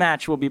 This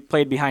match will be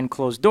played behind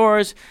closed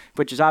doors,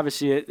 which is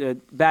obviously a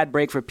bad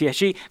break for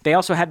PSG. They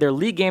also had their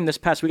league game this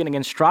past weekend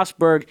against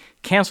Strasbourg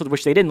canceled,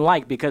 which they didn't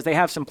like because they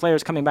have some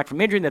players coming back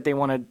from injury that they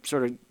want to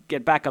sort of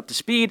get back up to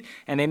speed,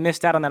 and they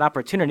missed out on that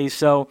opportunity.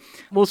 So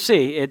we'll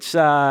see. It's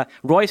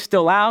Roy's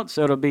still out,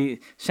 so it'll be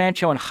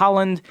Sancho and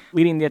Holland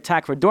leading the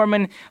attack for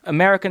Dortmund.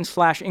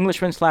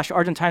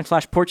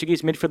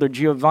 American/Englishman/Argentine/Portuguese midfielder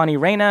Giovanni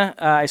Reyna,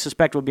 I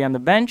suspect, will be on the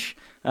bench.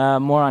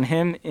 More on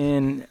him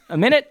in a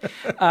minute.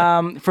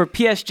 For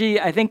PSG,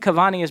 I think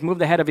Cavani has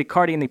moved ahead of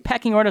Icardi in the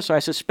pecking order, so I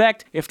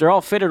suspect if they're all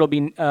fit, it'll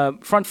be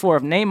front four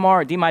of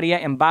Neymar, Di Maria,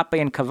 Mbappe,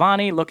 and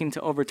Cavani looking to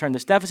overturn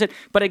this deficit.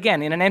 But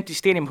again, in an empty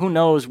stadium, who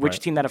knows which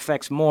team that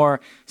affects more.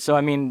 So,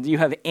 I mean, do you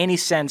have any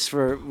sense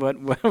for what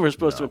we're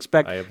supposed to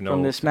expect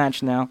from this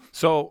match now?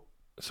 So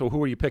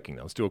who are you picking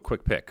now? Let's do a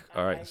quick pick.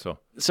 All right. So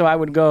I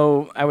would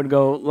go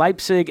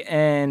Leipzig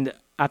and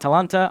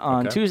Atalanta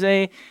on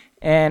Tuesday.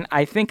 And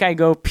I think I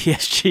go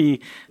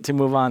PSG to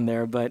move on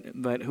there, but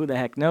who the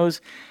heck knows?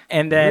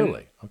 And then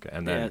really? Okay.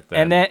 And then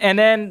and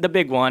then the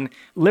big one,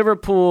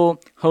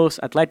 Liverpool hosts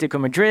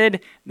Atletico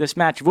Madrid. This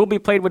match will be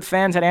played with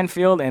fans at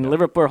Anfield, and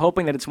Liverpool are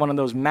hoping that it's one of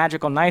those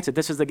magical nights, that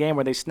this is the game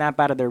where they snap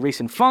out of their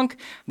recent funk.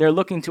 They're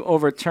looking to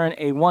overturn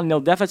a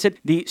 1-0 deficit.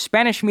 The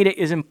Spanish media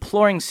is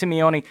imploring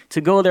Simeone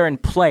to go there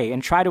and play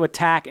and try to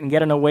attack and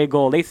get an away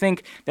goal. They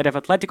think that if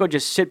Atletico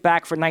just sit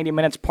back for 90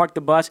 minutes, park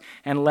the bus,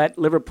 and let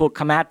Liverpool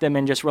come at them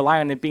and just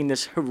rely on it being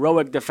this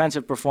heroic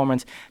defensive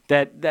performance,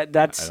 that's I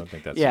don't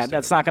think that's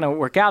that's not going to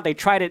work out. They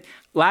tried it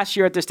last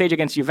year at this stage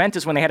against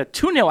Juventus when they had a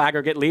 2-0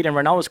 aggregate lead, and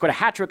Ronaldo scored a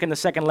hat-trick in the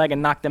second leg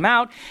and knocked them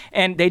out.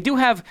 And they do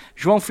have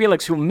João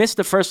Felix, who missed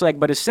the first leg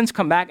but has since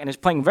come back and is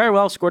playing very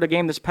well, scored a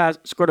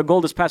goal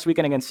this past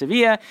weekend against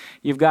Sevilla.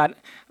 You've got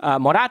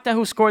Morata,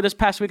 who scored this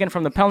past weekend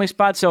from the penalty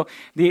spot. So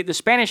the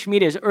Spanish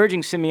media is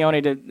urging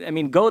Simeone to,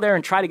 go there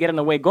and try to get an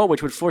away goal,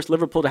 which would force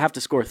Liverpool to have to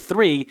score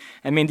 3.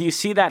 Do you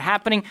see that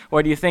happening,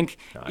 or do you think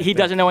he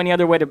doesn't know any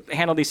other way to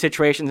handle these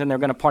situations and they're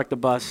going to park the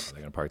bus?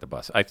 They're going to park the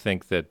bus. I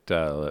think that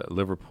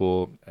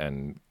Liverpool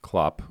and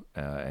Klopp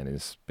and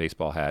his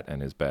baseball hat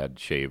and his bad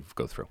shave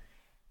go through.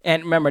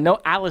 And remember, no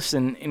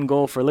Alisson in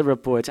goal for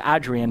Liverpool. It's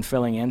Adrian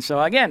filling in.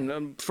 So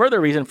again,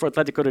 further reason for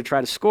Atletico to try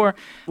to score.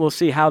 We'll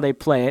see how they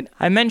play it.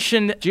 I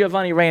mentioned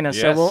Giovanni Reyna,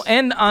 so we'll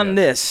end on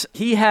this.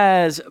 He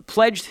has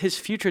pledged his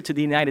future to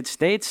the United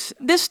States.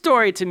 This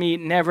story, to me,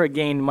 never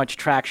gained much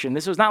traction.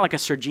 This was not like a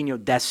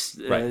Serginho Dest.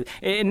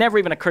 It never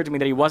even occurred to me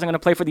that he wasn't going to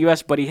play for the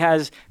U.S., but he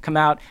has come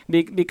out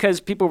because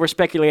people were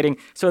speculating.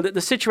 So the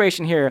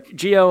situation here,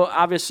 Gio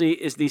obviously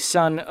is the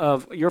son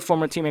of your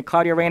former teammate,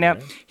 Claudio Reyna.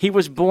 Right. He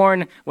was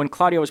born when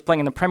Claudio was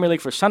playing in the Premier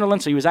League for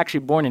Sunderland, so he was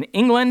actually born in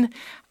England.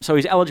 So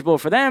he's eligible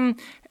for them,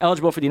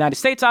 eligible for the United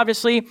States,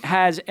 obviously,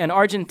 has an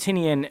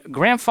Argentinian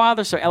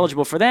grandfather, so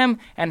eligible for them,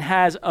 and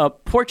has a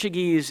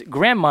Portuguese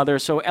grandmother,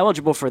 so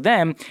eligible for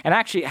them. And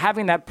actually,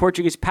 having that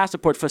Portuguese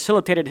passport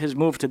facilitated his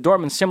move to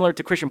Dortmund, similar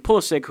to Christian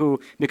Pulisic, who,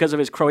 because of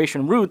his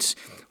Croatian roots,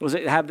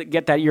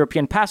 get that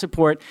European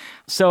passport.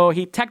 So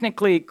he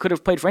technically could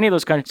have played for any of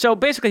those countries. So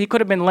basically, he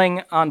could have been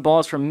laying on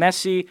balls from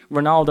Messi,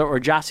 Ronaldo, or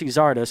Jassi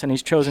Zardes, and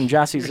he's chosen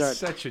Jassi Zardes.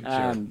 Such a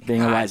jerk.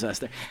 Being a wise ass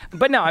there.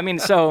 But no,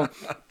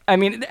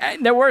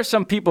 there were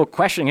some people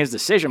questioning his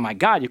decision. My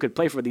God, you could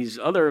play for these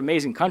other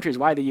amazing countries.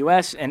 Why the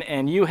U.S.?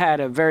 And you had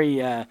a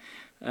very...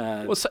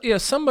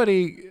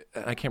 somebody,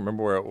 I can't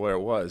remember where it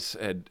was,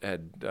 had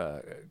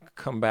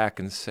come back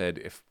and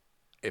said,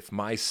 if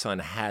my son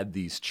had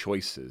these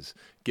choices,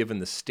 given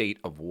the state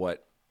of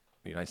what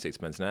the United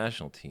States men's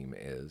national team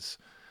is,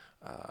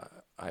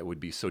 I would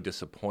be so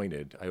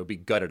disappointed. I would be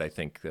gutted, I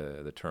think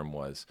the term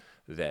was,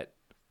 that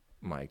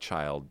my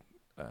child,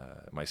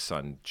 my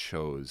son,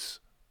 chose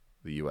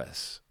the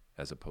U.S.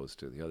 as opposed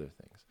to the other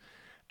things.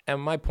 And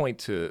my point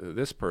to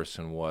this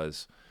person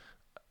was,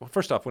 well,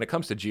 first off, when it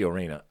comes to Gio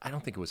Reyna, I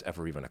don't think it was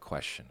ever even a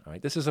question. All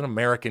right, this is an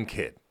American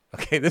kid.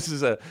 Okay, this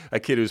is a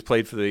kid who's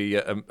played for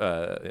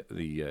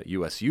the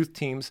U.S. youth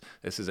teams.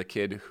 This is a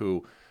kid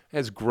who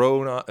has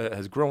grown up,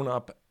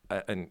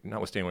 and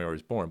notwithstanding where he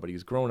was born, but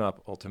he's grown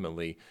up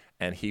ultimately,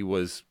 and he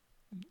was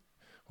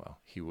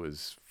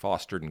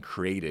fostered and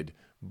created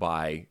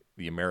by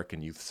the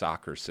American youth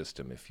soccer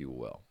system, if you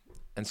will.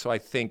 And so I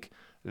think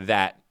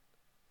that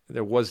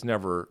there was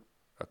never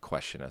a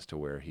question as to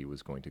where he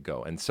was going to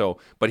go. And so,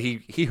 but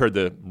he heard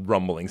the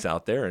rumblings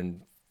out there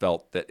and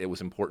felt that it was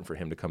important for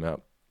him to come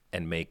out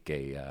and make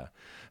a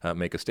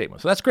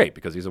statement. So that's great,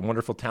 because he's a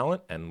wonderful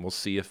talent, and we'll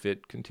see if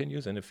it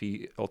continues and if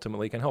he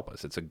ultimately can help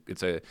us. It's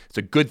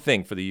a good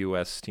thing for the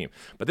U.S. team.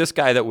 But this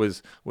guy that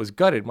was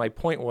gutted, my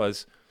point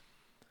was,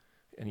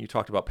 and you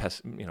talked about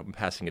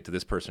passing it to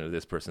this person or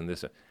this person,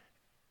 this.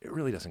 It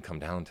really doesn't come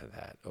down to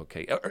that,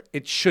 okay?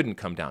 It shouldn't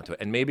come down to it.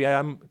 And maybe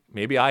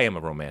I am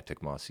a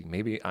romantic, Mossy.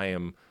 Maybe I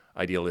am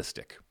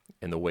idealistic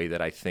in the way that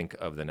I think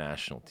of the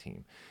national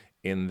team,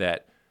 in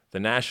that the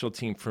national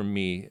team for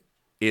me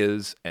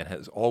is and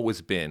has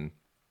always been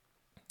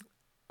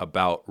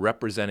about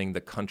representing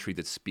the country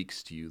that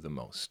speaks to you the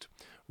most,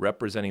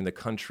 representing the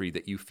country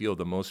that you feel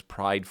the most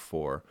pride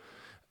for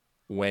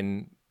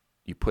when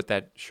you put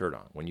that shirt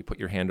on, when you put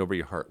your hand over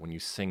your heart, when you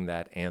sing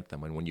that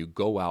anthem, and when you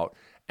go out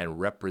and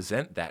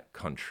represent that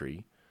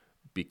country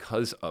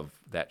because of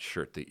that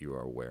shirt that you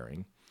are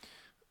wearing.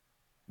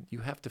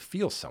 You have to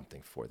feel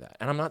something for that.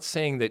 And I'm not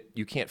saying that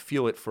you can't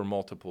feel it for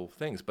multiple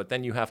things, but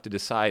then you have to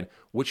decide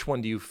which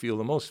one do you feel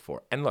the most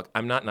for. And look,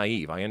 I'm not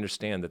naive. I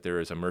understand that there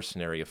is a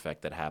mercenary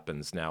effect that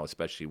happens now,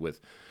 especially with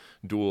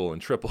dual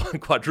and triple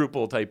and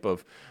quadruple type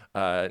of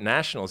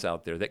nationals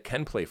out there that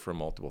can play for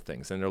multiple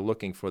things, and they're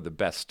looking for the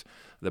best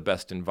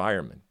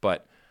environment.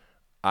 But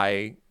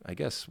I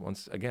guess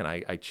once again,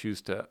 I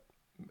choose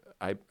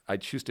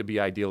to be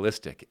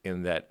idealistic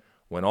in that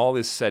when all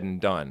is said and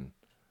done,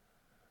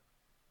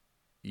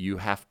 you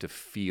have to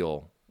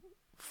feel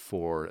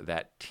for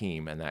that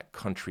team and that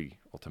country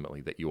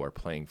ultimately that you are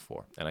playing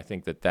for. And I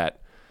think that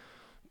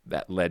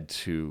led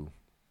to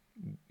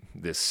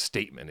this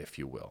statement, if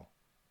you will.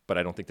 But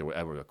I don't think there was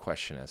ever a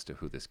question as to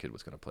who this kid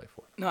was going to play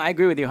for. No, I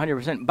agree with you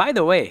 100%. By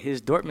the way,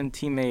 his Dortmund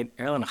teammate,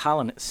 Erling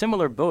Haaland,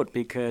 similar boat,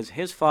 because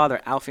his father,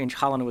 Alf-Inge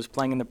Haaland, was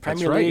playing in the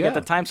Premier League at the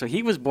time, so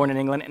he was born in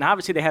England. And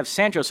obviously they have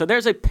Sancho. So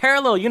there's a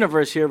parallel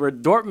universe here where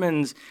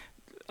Dortmund's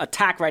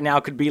attack right now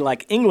could be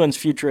like England's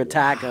future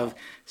attack of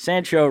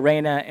Sancho,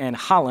 Reyna, and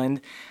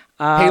Haaland.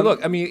 Hey,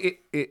 look, I mean,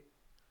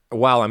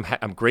 while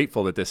I'm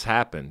grateful that this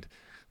happened,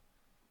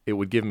 it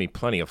would give me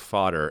plenty of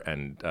fodder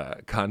and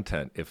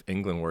content if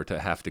England were to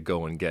have to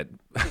go and get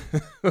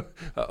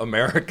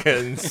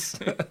Americans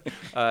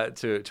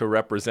to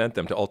represent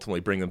them, to ultimately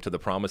bring them to the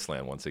promised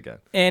land once again.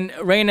 And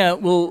Reyna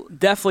will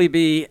definitely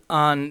be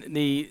on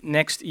the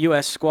next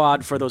U.S.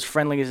 squad for those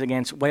friendlies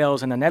against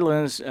Wales and the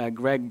Netherlands.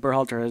 Greg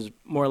Berhalter has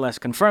more or less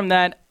confirmed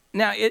that.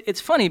 Now,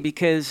 it's funny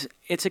because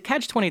it's a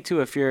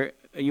catch-22 if you're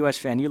a U.S.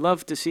 fan. You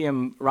love to see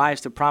him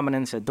rise to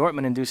prominence at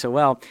Dortmund and do so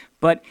well.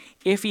 But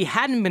if he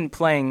hadn't been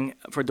playing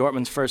for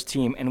Dortmund's first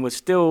team and was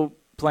still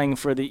playing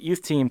for the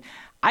youth team,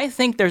 I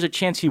think there's a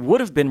chance he would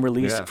have been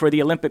released for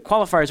the Olympic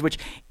qualifiers, which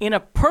in a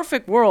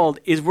perfect world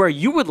is where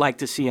you would like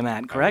to see him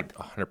at, correct?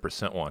 I would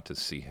 100% want to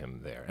see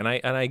him there. And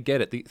I get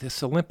it.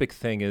 This Olympic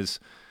thing is,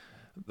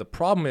 the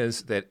problem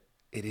is that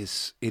it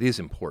is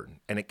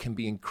important, and it can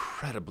be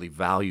incredibly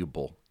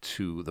valuable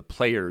to the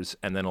players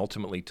and then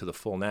ultimately to the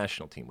full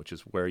national team, which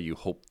is where you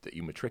hope that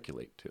you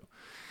matriculate to.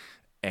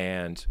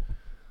 And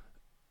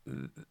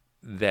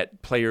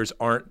that players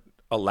aren't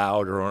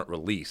allowed or aren't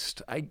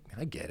released. I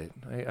get it.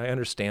 I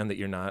understand that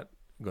you're not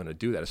going to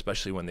do that,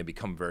 especially when they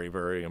become very,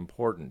 very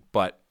important.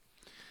 But,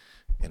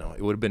 you know,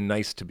 it would have been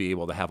nice to be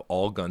able to have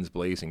all guns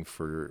blazing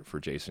for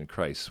Jason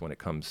Kreis when it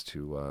comes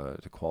to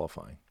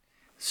qualifying.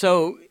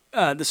 So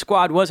the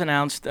squad was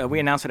announced.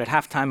 We announced it at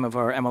halftime of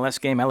our MLS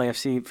game,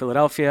 LAFC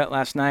Philadelphia,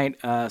 last night.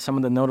 Some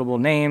of the notable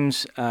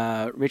names,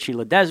 Richie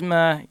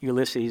Ledesma,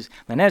 Ulysses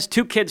Lanez,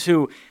 two kids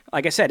who,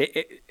 like I said,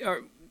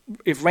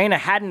 if Reyna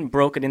hadn't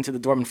broken into the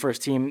Dortmund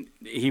first team,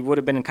 he would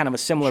have been in kind of a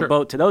similar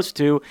boat to those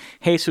two.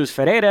 Jesus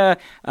Ferreira,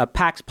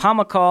 Pax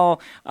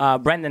Pamakol,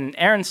 Brendan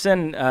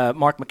Aronson,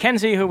 Mark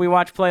McKenzie, who we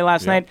watched play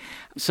last night.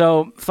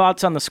 So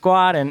thoughts on the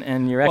squad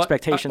and your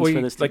expectations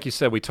for this team? Like you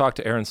said, we talked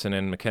to Aronson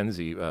and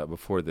McKenzie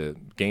before the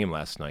game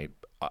last night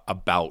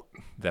about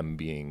them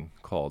being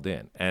called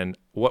in. And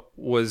what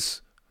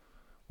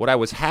I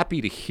was happy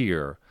to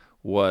hear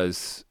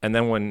was, and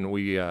then when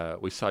we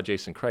saw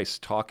Jason Kreis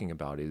talking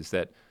about it, is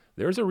that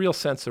there's a real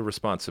sense of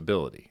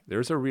responsibility.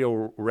 There's a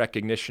real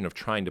recognition of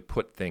trying to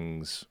put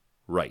things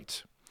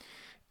right.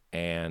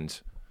 And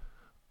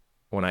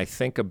when I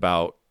think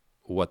about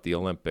what the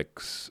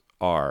Olympics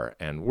are.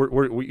 And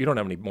you don't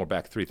have any more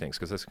back three things,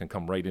 because this can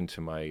come right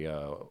into my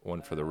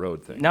one for the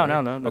road thing. No,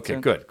 right? no. Okay,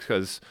 good,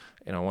 because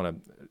I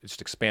want to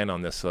just expand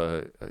on this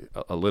a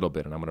little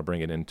bit, and I'm going to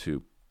bring it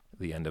into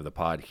the end of the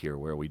pod here,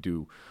 where we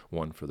do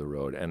one for the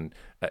road, and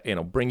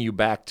bring you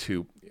back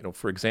to,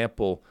 for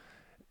example,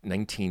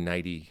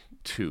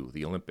 1992,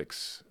 the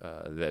Olympics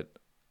that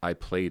I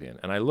played in,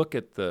 and I look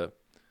at the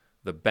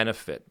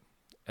benefit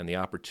and the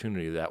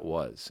opportunity that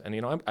was.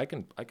 And I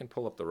can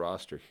pull up the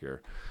roster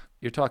here.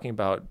 You're talking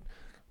about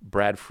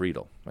Brad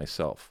Friedel,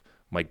 myself,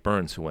 Mike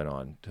Burns, who went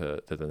on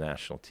to the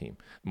national team,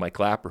 Mike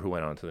Lapper, who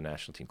went on to the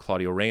national team,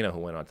 Claudio Reyna, who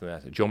went on to the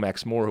national team, Joe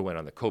Max Moore, who went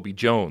on, the Kobe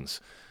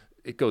Jones.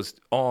 It goes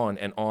on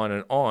and on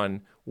and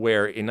on,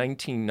 where in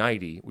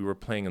 1990 we were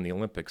playing in the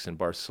Olympics in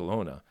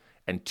Barcelona,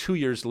 and 2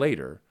 years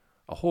later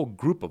a whole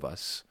group of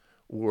us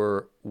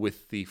were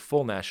with the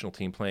full national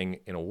team playing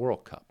in a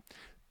World Cup.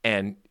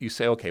 And you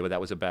say, okay, well,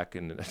 that was back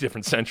in a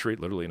different century,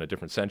 literally in a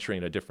different century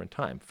and a different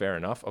time. Fair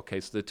enough. Okay,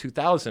 so the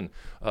 2000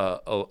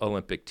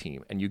 Olympic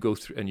team, and you go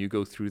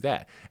through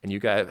that, and you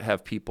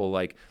have people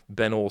like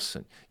Ben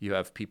Olsen, you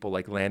have people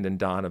like Landon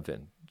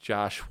Donovan,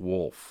 Josh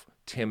Wolf,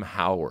 Tim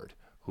Howard,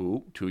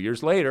 who 2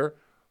 years later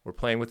were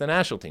playing with the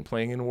national team,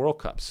 playing in World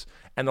Cups.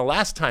 And the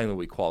last time that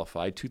we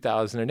qualified,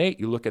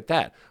 2008, you look at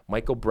that: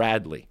 Michael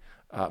Bradley,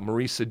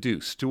 Marisa Dew,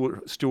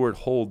 Stuart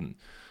Holden,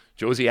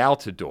 Josie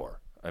Altidore.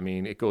 I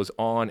mean, it goes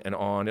on and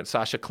on. And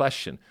Sasha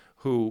Kleshin,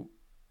 who,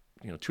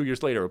 2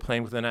 years later, are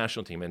playing with the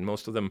national team, and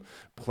most of them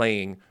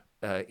playing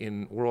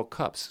in World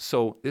Cups.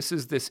 So this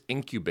is this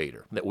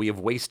incubator that we have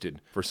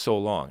wasted for so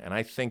long. And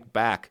I think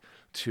back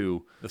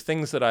to the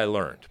things that I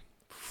learned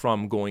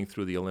from going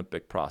through the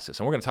Olympic process.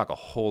 And we're going to talk a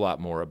whole lot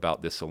more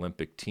about this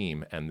Olympic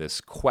team and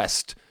this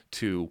quest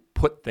to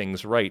put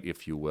things right,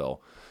 if you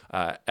will,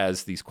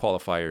 as these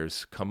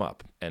qualifiers come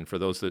up. And for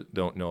those that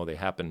don't know, they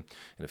happen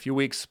in a few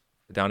weeks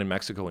down in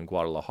Mexico, in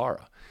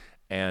Guadalajara.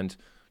 And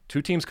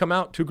two teams come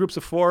out, two groups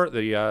of four.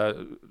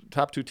 The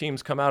top two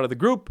teams come out of the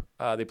group.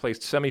 They play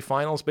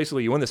semifinals.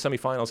 Basically, you win the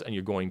semifinals and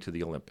you're going to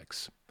the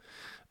Olympics.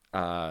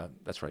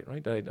 That's right?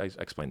 I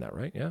explained that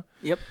right? Yeah?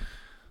 Yep.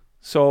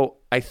 So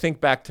I think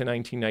back to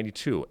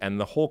 1992 and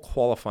the whole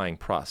qualifying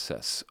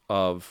process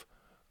of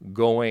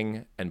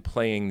going and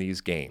playing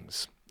these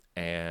games.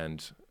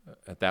 And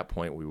at that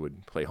point, we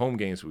would play home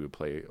games, we would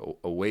play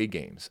away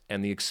games.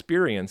 And the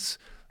experience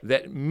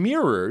that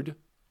mirrored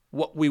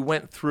what we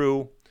went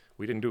through.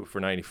 We didn't do it for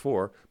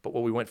 94, but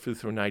what we went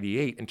through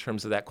 98 in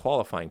terms of that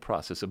qualifying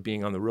process of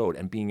being on the road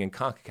and being in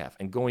CONCACAF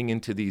and going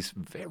into these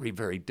very,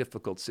 very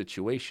difficult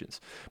situations.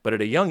 But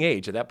at a young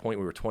age, at that point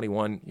we were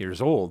 21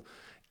 years old,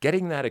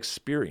 getting that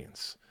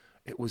experience,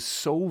 it was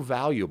so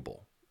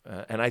valuable.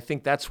 And I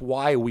think that's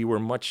why we were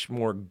much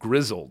more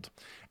grizzled.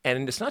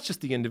 And it's not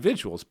just the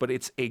individuals, but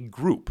it's a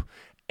group.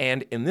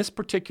 And in this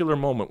particular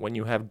moment, when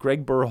you have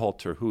Greg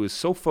Berhalter, who is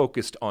so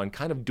focused on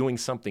kind of doing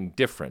something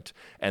different,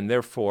 and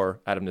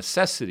therefore, out of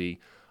necessity,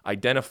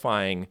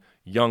 identifying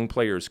young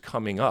players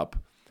coming up,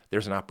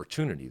 there's an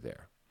opportunity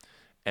there.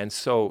 And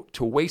so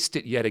to waste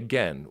it yet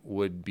again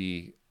would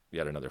be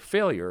yet another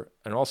failure,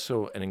 and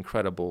also an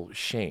incredible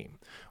shame.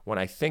 When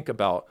I think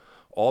about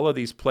all of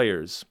these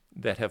players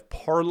that have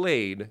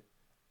parlayed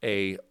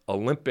a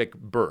Olympic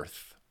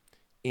berth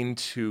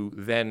into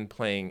then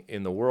playing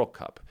in the World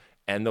Cup,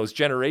 and those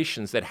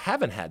generations that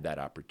haven't had that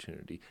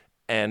opportunity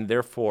and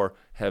therefore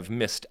have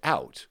missed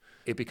out,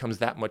 it becomes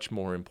that much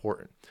more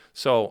important.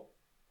 So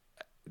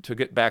to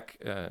get back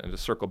and to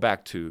circle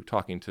back to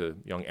talking to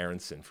young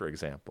Aronson, for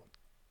example,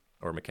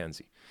 or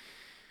McKenzie,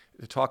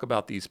 to talk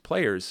about these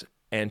players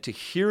and to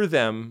hear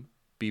them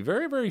be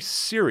very, very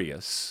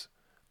serious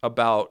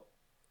about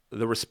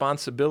the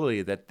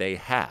responsibility that they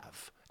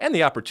have and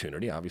the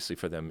opportunity, obviously,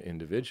 for them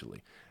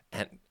individually.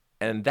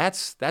 And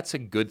that's a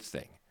good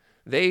thing.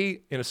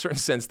 They, in a certain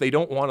sense, they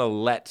don't want to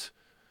let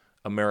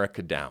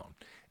America down.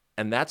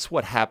 And that's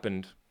what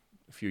happened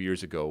a few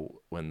years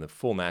ago when the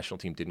full national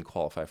team didn't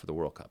qualify for the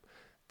World Cup.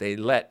 They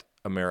let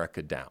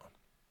America down.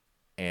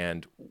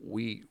 And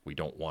we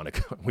don't want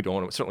to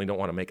certainly don't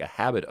want to make a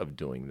habit of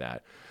doing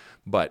that.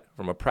 But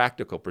from a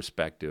practical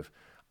perspective,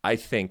 I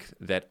think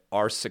that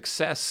our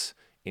success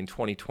in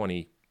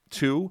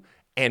 2022,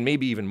 and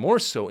maybe even more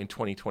so in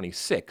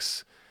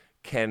 2026,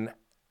 can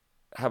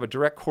have a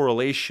direct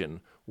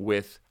correlation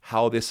with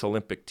how this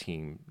Olympic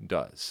team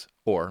does,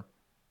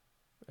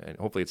 and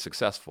hopefully it's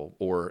successful,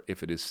 or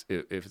if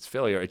it's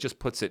failure, it just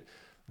puts it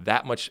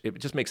that much, it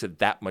just makes it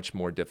that much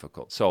more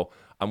difficult. So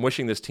I'm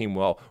wishing this team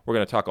well. We're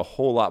going to talk a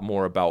whole lot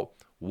more about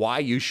why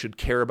you should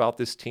care about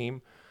this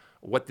team,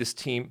 what this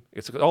team,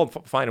 it's all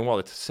fine and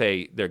well to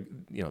say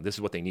this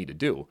is what they need to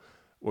do.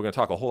 We're going to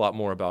talk a whole lot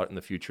more about it in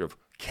the future of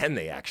can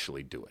they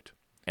actually do it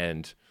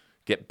and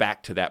get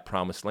back to that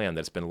promised land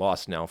that's been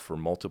lost now for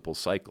multiple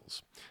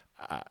cycles.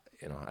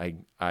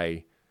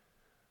 I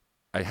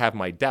have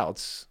my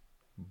doubts,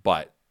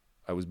 but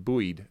I was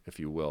buoyed, if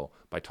you will,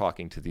 by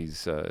talking to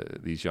these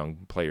young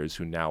players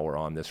who now are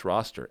on this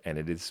roster, and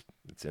it's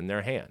in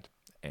their hand.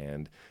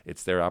 And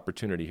it's their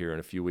opportunity here in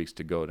a few weeks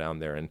to go down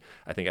there. And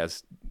I think,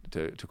 as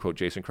to quote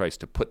Jason Christ,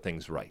 to put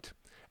things right.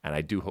 And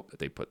I do hope that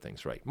they put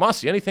things right.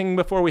 Mossy, anything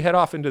before we head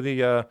off into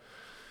the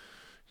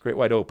Great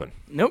Wide Open?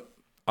 Nope.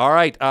 All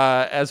right.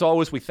 As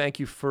always, we thank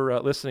you for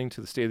listening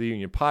to the State of the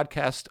Union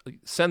podcast.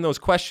 Send those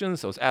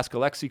questions, those Ask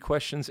Alexi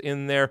questions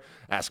in there.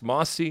 Ask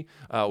Mossy.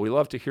 We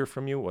love to hear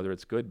from you, whether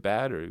it's good,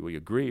 bad, or we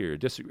agree or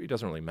disagree. It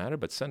doesn't really matter,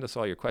 but send us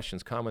all your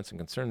questions, comments, and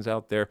concerns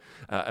out there,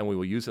 and we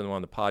will use them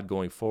on the pod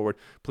going forward.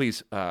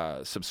 Please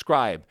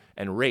subscribe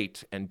and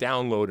rate and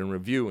download and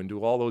review and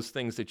do all those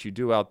things that you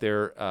do out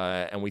there,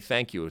 and we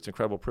thank you. It's an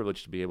incredible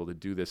privilege to be able to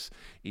do this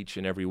each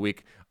and every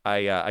week.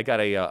 I got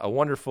a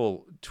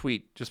wonderful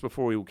tweet just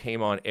before we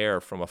came on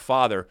air from a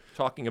father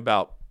talking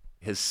about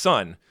his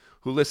son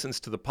who listens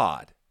to the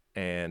pod,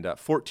 and a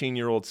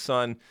 14-year-old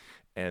son.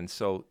 And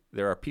so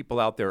there are people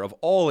out there of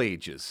all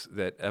ages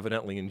that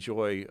evidently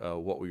enjoy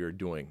what we are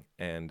doing.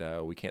 And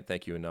we can't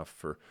thank you enough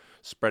for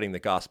spreading the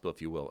gospel,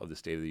 if you will, of the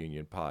State of the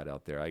Union pod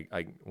out there.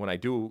 When I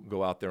do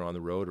go out there on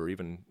the road, or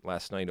even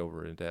last night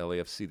over into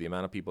LAFC, the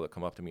amount of people that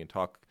come up to me and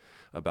talk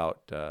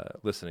about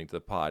listening to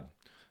the pod,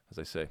 as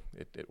I say,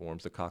 it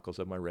warms the cockles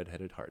of my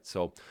red-headed heart.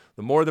 So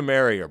the more the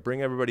merrier.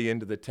 Bring everybody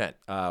into the tent.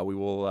 We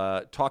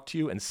will talk to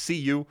you and see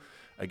you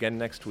again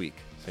next week.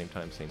 Same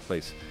time, same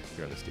place,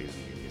 here on the State of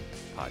the Union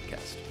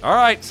podcast. All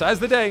right, size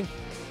the day.